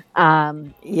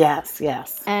 Yes.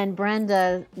 And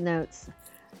Brenda notes,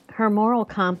 her moral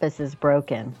compass is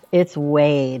broken. It's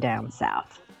way down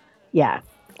south. Yeah,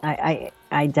 I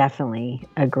definitely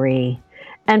agree.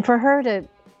 And for her to,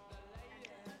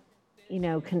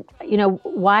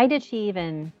 why did she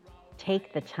even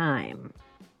take the time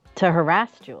to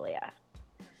harass Julia?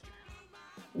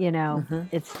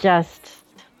 It's just,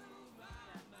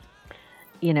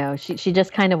 she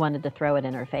just kind of wanted to throw it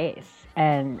in her face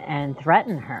and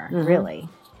threaten her, really,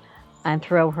 and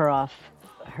throw her off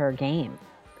her game.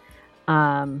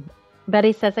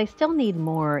 Betty says, I still need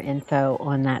more info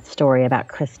on that story about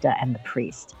Krista and the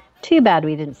priest. Too bad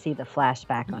we didn't see the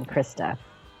flashback on Krista.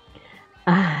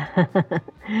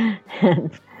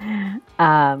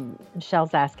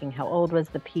 Michelle's asking how old was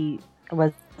the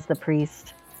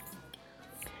priest,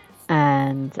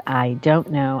 and I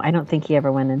don't know. I don't think he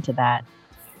ever went into that.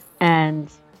 And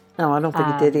no, I don't think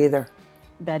he did either.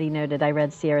 Betty noted, I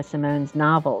read Sierra Simone's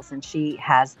novels, and she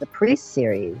has the Priest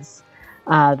series.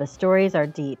 The stories are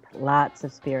deep, lots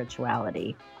of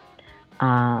spirituality.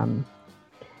 And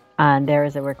there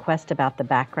is a request about the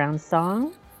background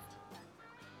song.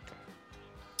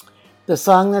 The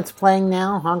song that's playing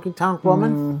now, Honky Tonk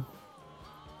Woman?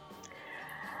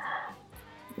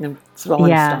 It's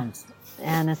Rolling Stones.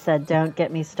 Anna said, don't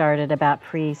get me started about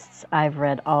priests. I've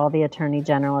read all the Attorney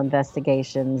General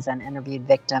investigations and interviewed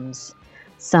victims.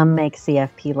 Some make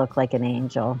CFP look like an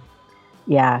angel.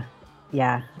 Yeah.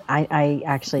 I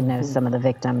actually know some of the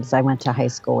victims. I went to high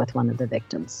school with one of the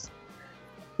victims.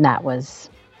 That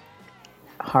was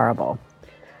horrible.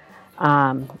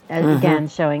 Again,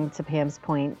 showing to Pam's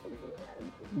point,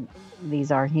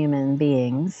 these are human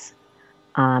beings.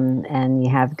 And you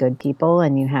have good people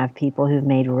and you have people who've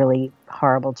made really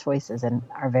horrible choices and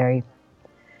are very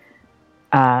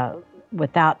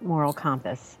without moral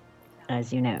compass,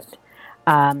 as you note.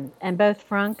 And both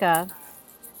Franca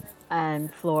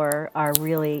and Fleur are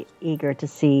really eager to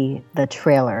see the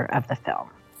trailer of the film.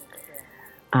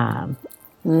 A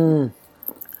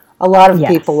lot of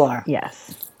people are.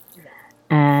 Yes.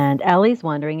 And Ellie's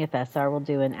wondering if SR will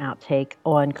do an outtake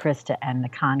on Krista and the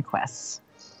Conquests.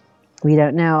 We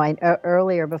don't know.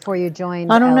 Earlier, before you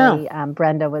joined, I don't Ellie, know.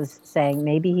 Brenda was saying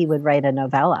maybe he would write a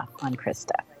novella on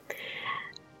Krista.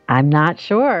 I'm not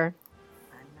sure.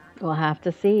 We'll have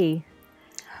to see.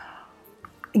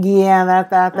 Yeah,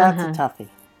 that's a toughie.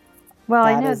 Well,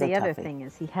 I know the other thing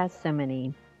is he has so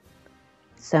many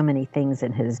things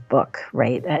in his book,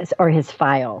 right? Or his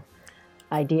file,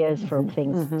 ideas for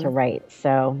things to write.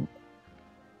 So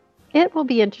it will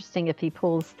be interesting if he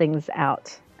pulls things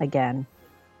out again.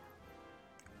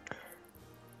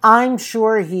 I'm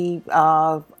sure he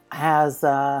has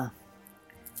a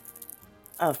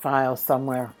file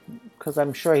somewhere because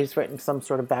I'm sure he's written some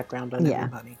sort of background on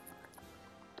everybody.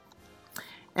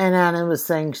 And Anna was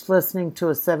saying she's listening to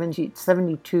a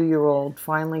 72-year-old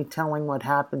finally telling what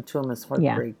happened to him is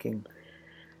heartbreaking.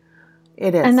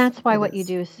 It is. And that's why what you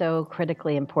do is so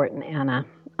critically important, Anna.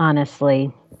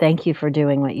 Honestly, thank you for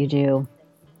doing what you do.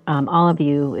 All of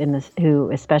you who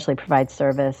especially provide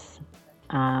service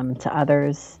to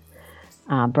others.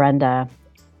 Brenda,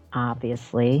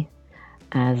 obviously,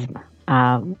 as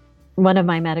one of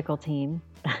my medical team.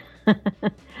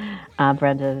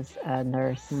 Brenda's a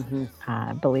nurse,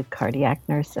 I believe cardiac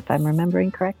nurse, if I'm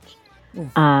remembering correct.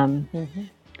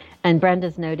 And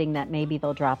Brenda's noting that maybe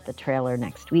they'll drop the trailer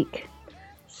next week.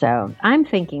 So I'm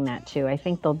thinking that too. I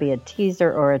think there'll be a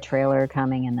teaser or a trailer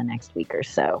coming in the next week or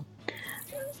so.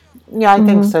 Yeah, I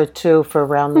think so too for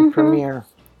around the premiere.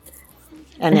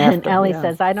 And And after, Ellie yeah.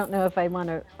 says, I don't know if I want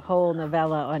a whole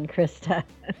novella on Krista.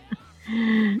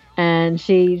 And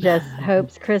she just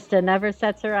hopes Krista never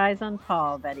sets her eyes on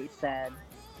Paul, Betty said.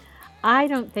 I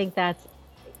don't think that's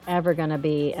ever going to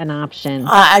be an option.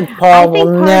 Paul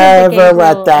will never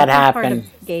let that I think part happen.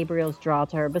 of Gabriel's draw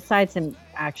to her, besides him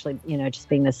actually, just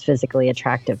being this physically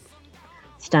attractive,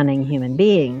 stunning human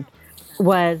being,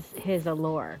 was his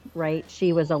allure, right?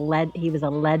 He was a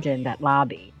legend at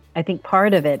Lobby. I think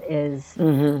part of it is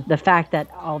the fact that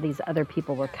all these other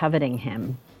people were coveting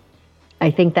him. I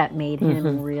think that made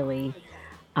him really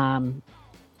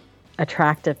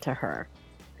attractive to her.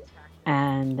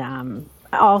 And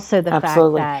also the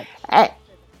Absolutely. fact that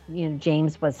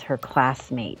James was her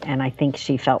classmate, and I think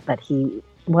she felt that he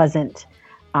wasn't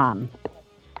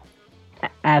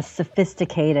as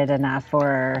sophisticated enough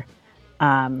or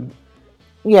high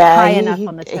enough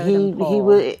on the totem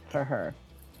pole for her.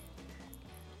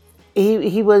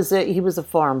 He was a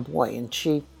farm boy, and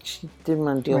she didn't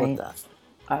want to deal with that.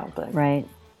 I don't think. Right.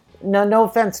 No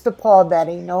offense to Paul,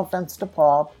 Betty. No offense to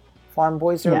Paul. Farm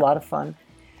boys are a lot of fun.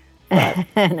 And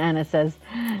Anna says,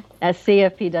 see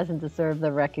if he doesn't deserve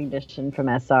the recognition from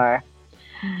SR.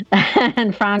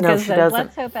 And Franca says,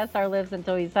 let's hope SR lives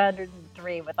until he's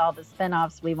 103 with all the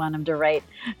spinoffs we want him to write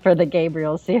for the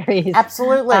Gabriel series.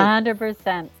 Absolutely.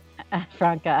 100%.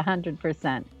 Franca,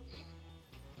 100%.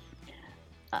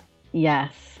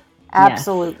 Yes.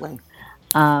 Absolutely.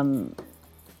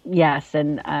 Yes,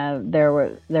 and there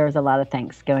was a lot of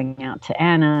thanks going out to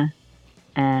Anna,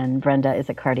 and Brenda is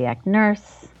a cardiac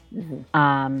nurse.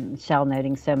 Shell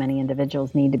noting so many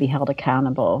individuals need to be held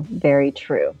accountable. Very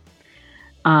true.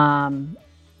 And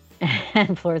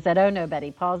Fleur said, oh no,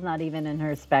 Betty, Paul's not even in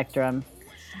her spectrum.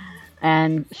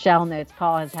 And Shell notes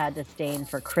Paul has had disdain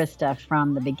for Krista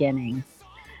from the beginning.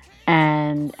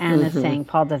 And Anna's saying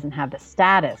Paul doesn't have the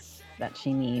status that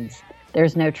she needs.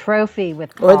 There's no trophy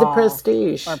with Paul. Or the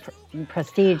prestige. Or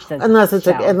prestige, says unless it's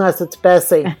Shell. unless it's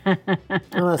Bessie.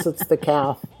 Unless it's the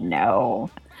cow. No.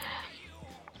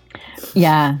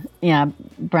 Yeah.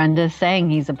 Brenda's saying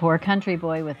he's a poor country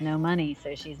boy with no money,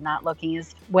 so she's not looking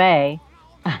his way.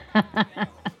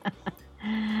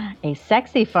 A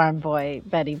sexy farm boy,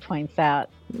 Betty points out.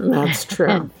 That's true.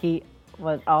 And he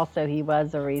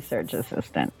was a research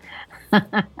assistant.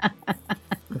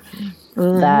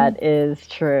 That is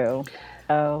true.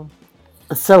 Oh.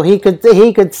 So he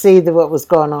could see what was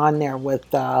going on there with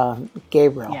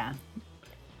Gabriel. Yeah.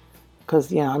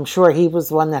 Because I'm sure he was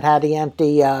the one that had to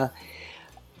empty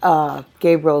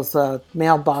Gabriel's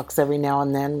mailbox every now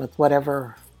and then with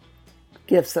whatever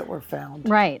gifts that were found.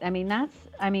 Right.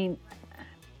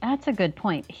 That's a good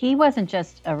point. He wasn't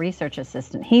just a research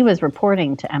assistant. He was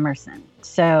reporting to Emerson.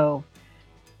 So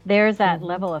there's that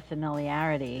level of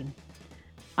familiarity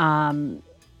that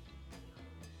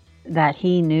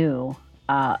he knew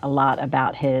a lot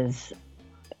about his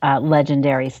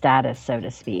legendary status, so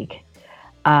to speak.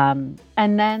 And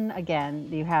then again,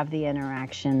 you have the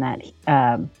interaction that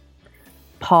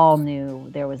Paul knew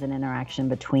there was an interaction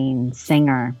between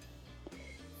Singer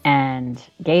and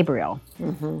Gabriel.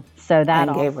 So that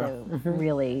also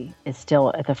really is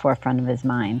still at the forefront of his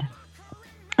mind.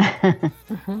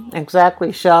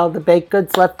 Exactly, Shell. The baked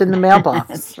goods left in the mailbox.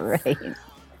 That's right.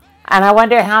 And I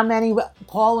wonder how many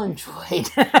Paul enjoyed.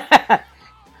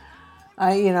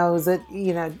 Was it,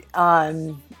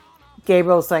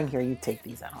 Gabriel saying, here, you take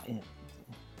these out.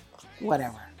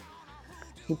 Whatever.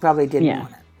 He probably didn't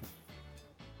want it.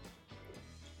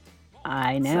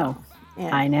 I know. So,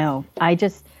 yeah. I know.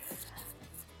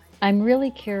 I'm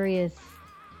really curious.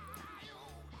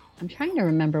 I'm trying to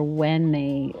remember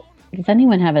does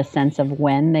anyone have a sense of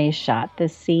when they shot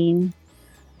this scene?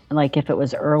 Like if it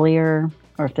was earlier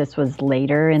or if this was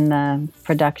later in the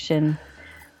production?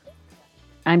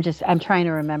 I'm trying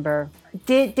to remember.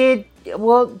 Did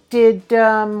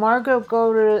Margot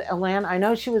go to Atlanta? I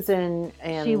know she was in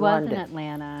She was London. in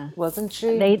Atlanta. Wasn't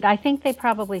she? I think they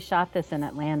probably shot this in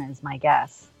Atlanta is my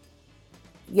guess.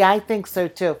 Yeah, I think so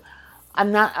too.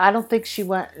 I don't think she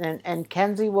went, and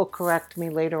Kenzie will correct me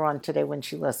later on today when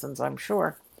she listens, I'm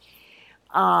sure.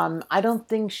 I don't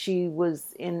think she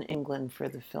was in England for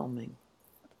the filming.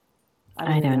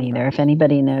 I don't either. If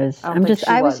anybody knows.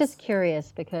 I was just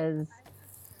curious because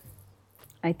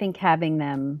I think having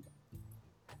them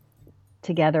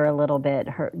together a little bit,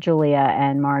 Julia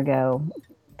and Margot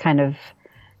kind of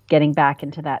getting back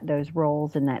into those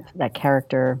roles and that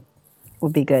character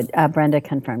would be good. Brenda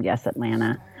confirmed, yes,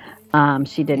 Atlanta.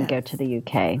 She didn't go to the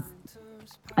UK.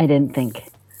 I didn't think.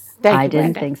 I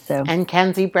didn't think so. And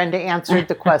Kenzie, Brenda answered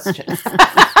the question.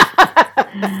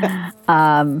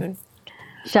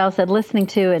 Shell said, listening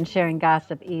to and sharing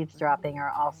gossip, eavesdropping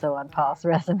are also on Paul's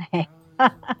resume.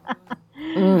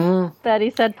 Betty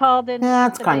said Paul didn't Yeah, eat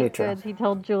that's the kind of baked true. goods. He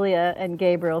told Julia, and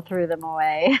Gabriel threw them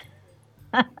away.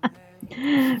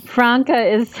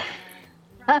 Franca,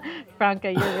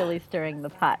 you're really stirring the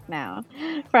pot now.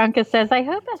 Franca says, I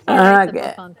hope SE writes a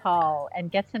book on Paul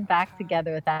and gets him back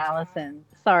together with Allison.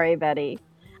 Sorry, Betty.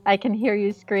 I can hear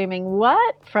you screaming,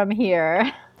 what? From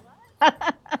here.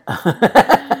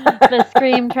 The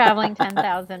scream traveling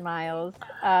 10,000 miles.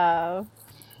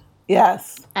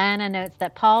 Yes. Anna notes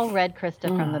that Paul read Krista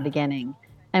from the beginning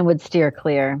and would steer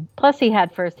clear. Plus, he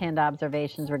had firsthand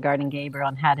observations regarding Gabriel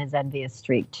and had his envious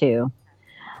streak, too.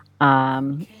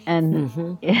 And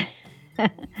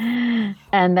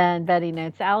then Betty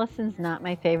notes, Allison's not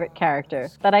my favorite character,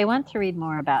 but I want to read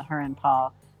more about her and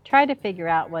Paul. Try to figure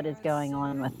out what is going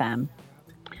on with them.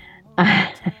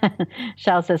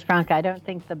 Shell says, Franca, I don't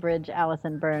think the bridge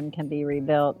Allison burned can be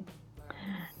rebuilt.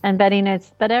 And Betty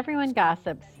notes, but everyone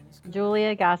gossips.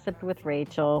 Julia gossiped with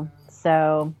Rachel,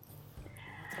 so...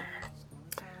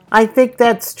 I think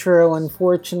that's true.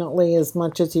 Unfortunately, as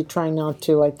much as you try not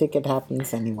to, I think it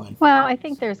happens anyway. Well, I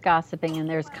think there's gossiping and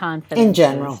there's confidence in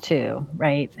general too,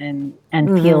 right? And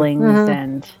feelings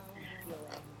and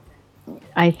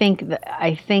I think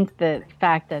the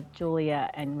fact that Julia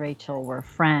and Rachel were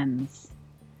friends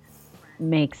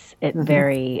makes it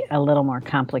a little more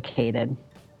complicated.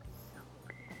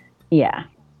 Yeah.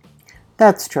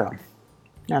 That's true.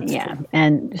 That's true.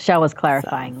 And Shell was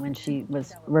clarifying when she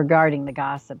was regarding the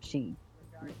gossip, she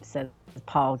said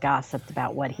Paul gossiped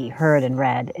about what he heard and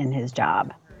read in his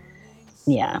job.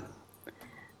 Yeah.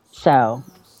 So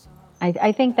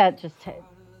I think that just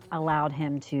allowed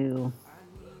him to,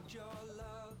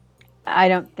 I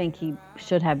don't think he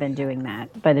should have been doing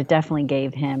that, but it definitely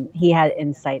gave him, he had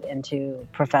insight into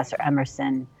Professor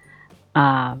Emerson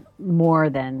more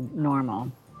than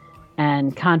normal.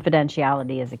 And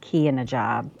confidentiality is a key in a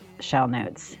job, Shell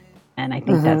notes. And I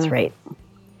think that's right.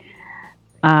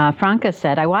 Franca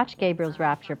said, I watched Gabriel's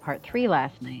Rapture Part 3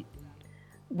 last night.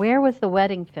 Where was the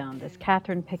wedding filmed? As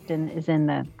Catherine Picton is in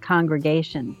the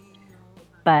congregation.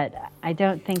 But I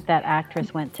don't think that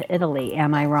actress went to Italy.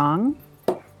 Am I wrong?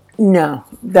 No,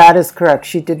 that is correct.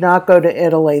 She did not go to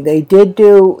Italy. They didn't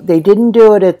do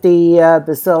it at the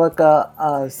Basilica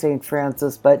of St.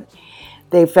 Francis, but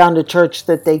they found a church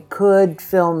that they could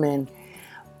film in.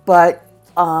 But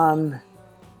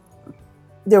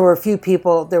there were a few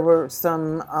people. There were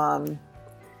some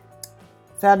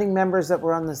founding members that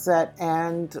were on the set,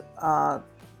 and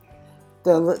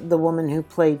the woman who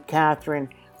played Catherine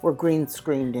were green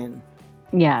screened in.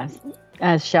 Yes,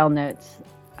 as Shell notes,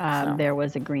 there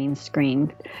was a green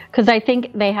screen. Because I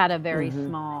think they had a very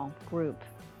small group.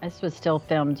 This was still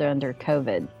filmed under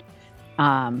COVID.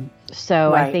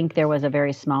 So I think there was a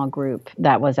very small group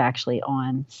that was actually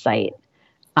on site.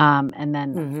 And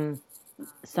then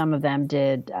some of them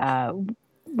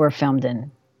were filmed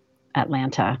in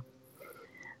Atlanta.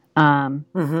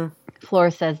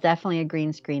 Flora says, definitely a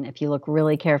green screen. If you look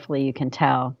really carefully, you can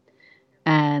tell.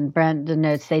 And Brenda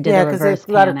notes they did a reverse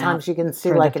pan out. A lot of times you can see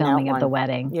for like the filming of the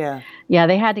wedding. Yeah,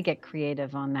 they had to get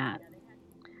creative on that.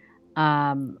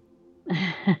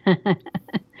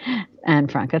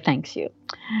 And Franca thanks you.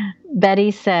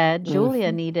 Betty said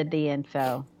Julia needed the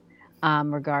info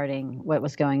regarding what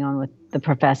was going on with the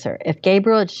professor. If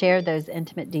Gabriel had shared those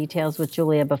intimate details with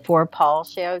Julia before Paul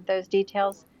shared those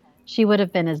details, she would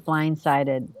have been as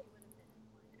blindsided.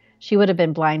 She would have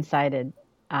been blindsided,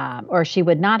 or she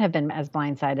would not have been as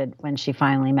blindsided when she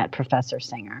finally met Professor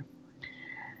Singer.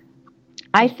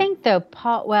 I think, though,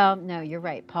 Paul, well, no, you're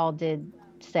right. Paul did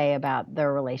say about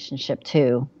their relationship,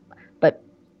 too. But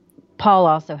Paul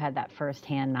also had that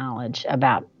firsthand knowledge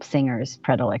about Singer's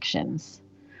predilections.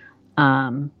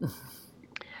 Anna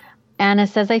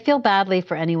says, I feel badly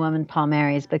for any woman Paul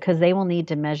marries because they will need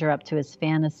to measure up to his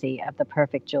fantasy of the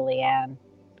perfect Julianne.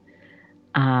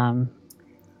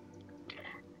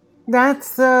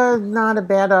 That's not a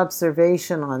bad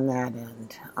observation on that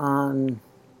end.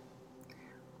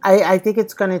 I think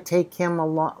it's going to take him a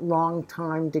long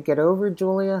time to get over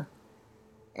Julia.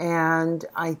 And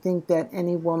I think that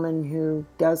any woman who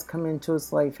does come into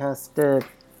his life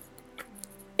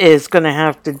is going to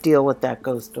have to deal with that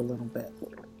ghost a little bit.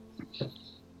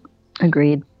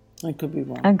 Agreed. I could be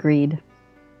wrong. Agreed.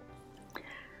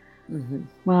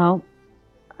 Well.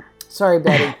 Sorry,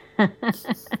 Betty.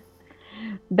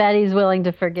 Betty's willing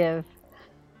to forgive.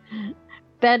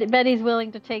 Betty's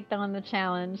willing to take on the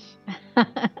challenge.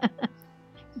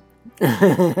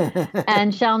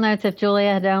 And Shell notes if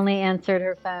Julia had only answered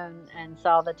her phone and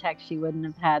saw the text, she wouldn't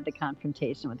have had the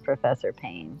confrontation with Professor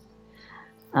Payne.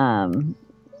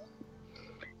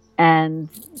 And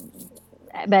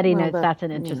Betty Well, notes that's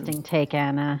an interesting take,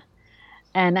 Anna.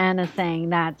 And Anna's saying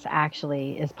that's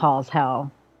actually is Paul's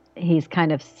hell. He's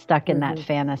kind of stuck in that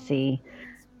fantasy,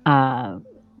 the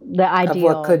ideal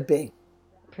of what could be.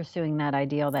 Pursuing that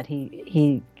ideal that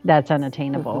he that's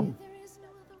unattainable.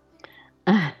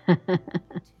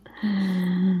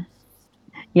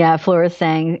 Yeah, Flora's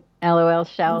saying, LOL,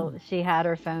 she had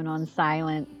her phone on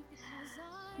silent.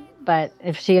 But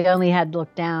if she only had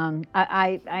looked down,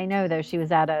 I know though she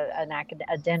was at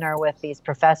a dinner with these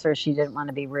professors. She didn't want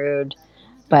to be rude,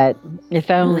 but if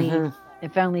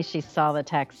only she saw the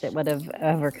text, it would have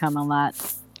overcome a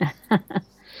lot.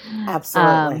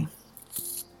 Absolutely.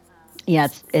 Yeah,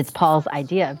 it's Paul's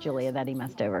idea of Julia that he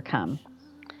must overcome.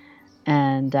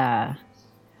 And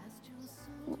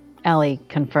Ellie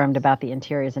confirmed about the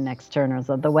interiors and externals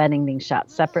of the wedding being shot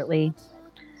separately.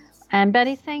 And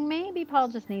Betty's saying maybe Paul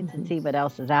just needs to see what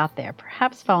else is out there.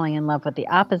 Perhaps falling in love with the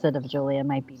opposite of Julia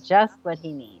might be just what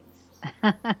he needs.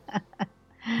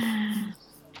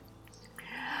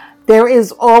 There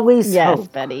is always hope. Yes,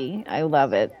 Betty. I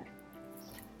love it.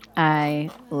 I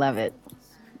love it.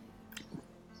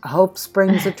 Hope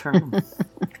springs eternal.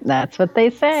 That's what they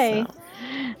say.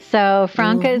 So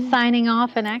Franca is signing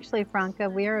off. And actually, Franca,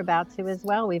 we're about to as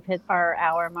well. We've hit our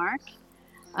hour mark.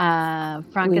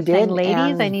 Franca saying,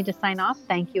 ladies, I need to sign off.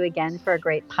 Thank you again for a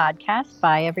great podcast.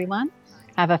 Bye, everyone.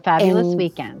 Have a fabulous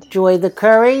weekend. Enjoy the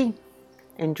curry.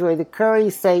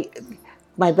 Say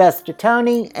my best to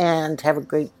Tony and have a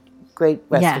great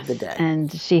rest of the day.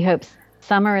 And she hopes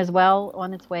summer is well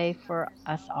on its way for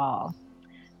us all.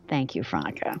 Thank you,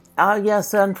 Franca. Oh,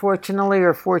 yes, unfortunately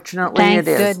or fortunately Thank it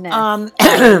is. Goodness.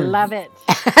 I love it.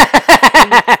 These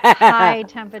high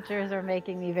temperatures are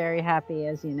making me very happy,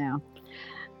 as you know.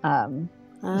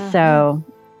 So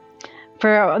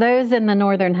for those in the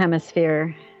Northern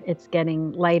Hemisphere, it's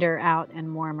getting lighter out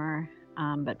and warmer.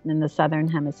 But in the Southern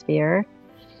Hemisphere,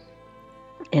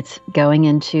 it's going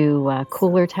into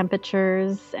cooler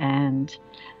temperatures and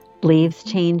leaves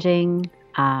changing.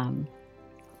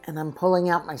 And I'm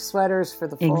pulling out my sweaters for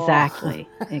the fall.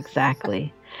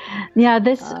 Exactly. Yeah,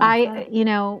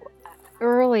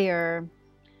 earlier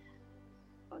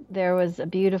there was a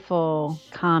beautiful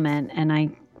comment, and I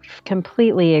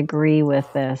completely agree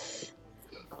with this,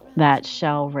 that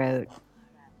Shell wrote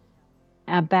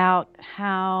about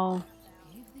how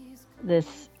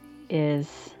this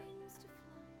is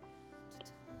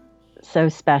so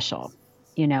special,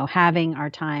 having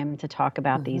our time to talk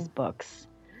about these books.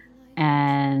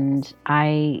 And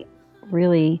I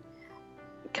really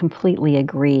completely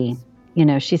agree.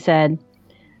 She said,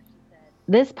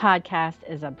 this podcast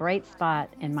is a bright spot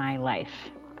in my life.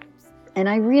 And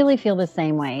I really feel the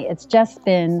same way. It's just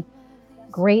been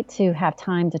great to have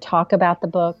time to talk about the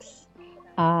books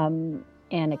and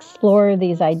explore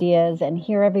these ideas and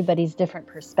hear everybody's different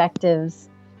perspectives.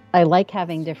 I like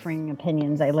having differing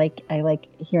opinions. I like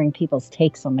hearing people's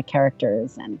takes on the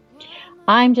characters. And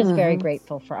I'm just very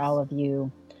grateful for all of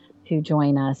you who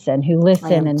join us and who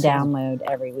listen and download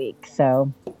every week.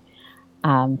 So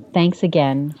thanks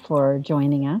again for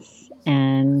joining us.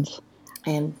 And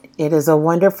it is a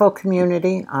wonderful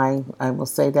community. I will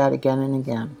say that again and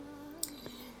again.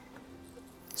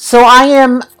 So I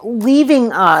am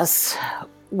leaving us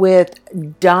with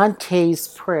Dante's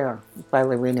Prayer by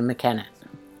Lorena McKenna.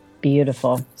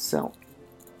 Beautiful. So,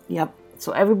 yep.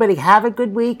 So everybody have a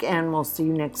good week, and we'll see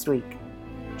you next week.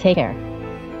 Take care.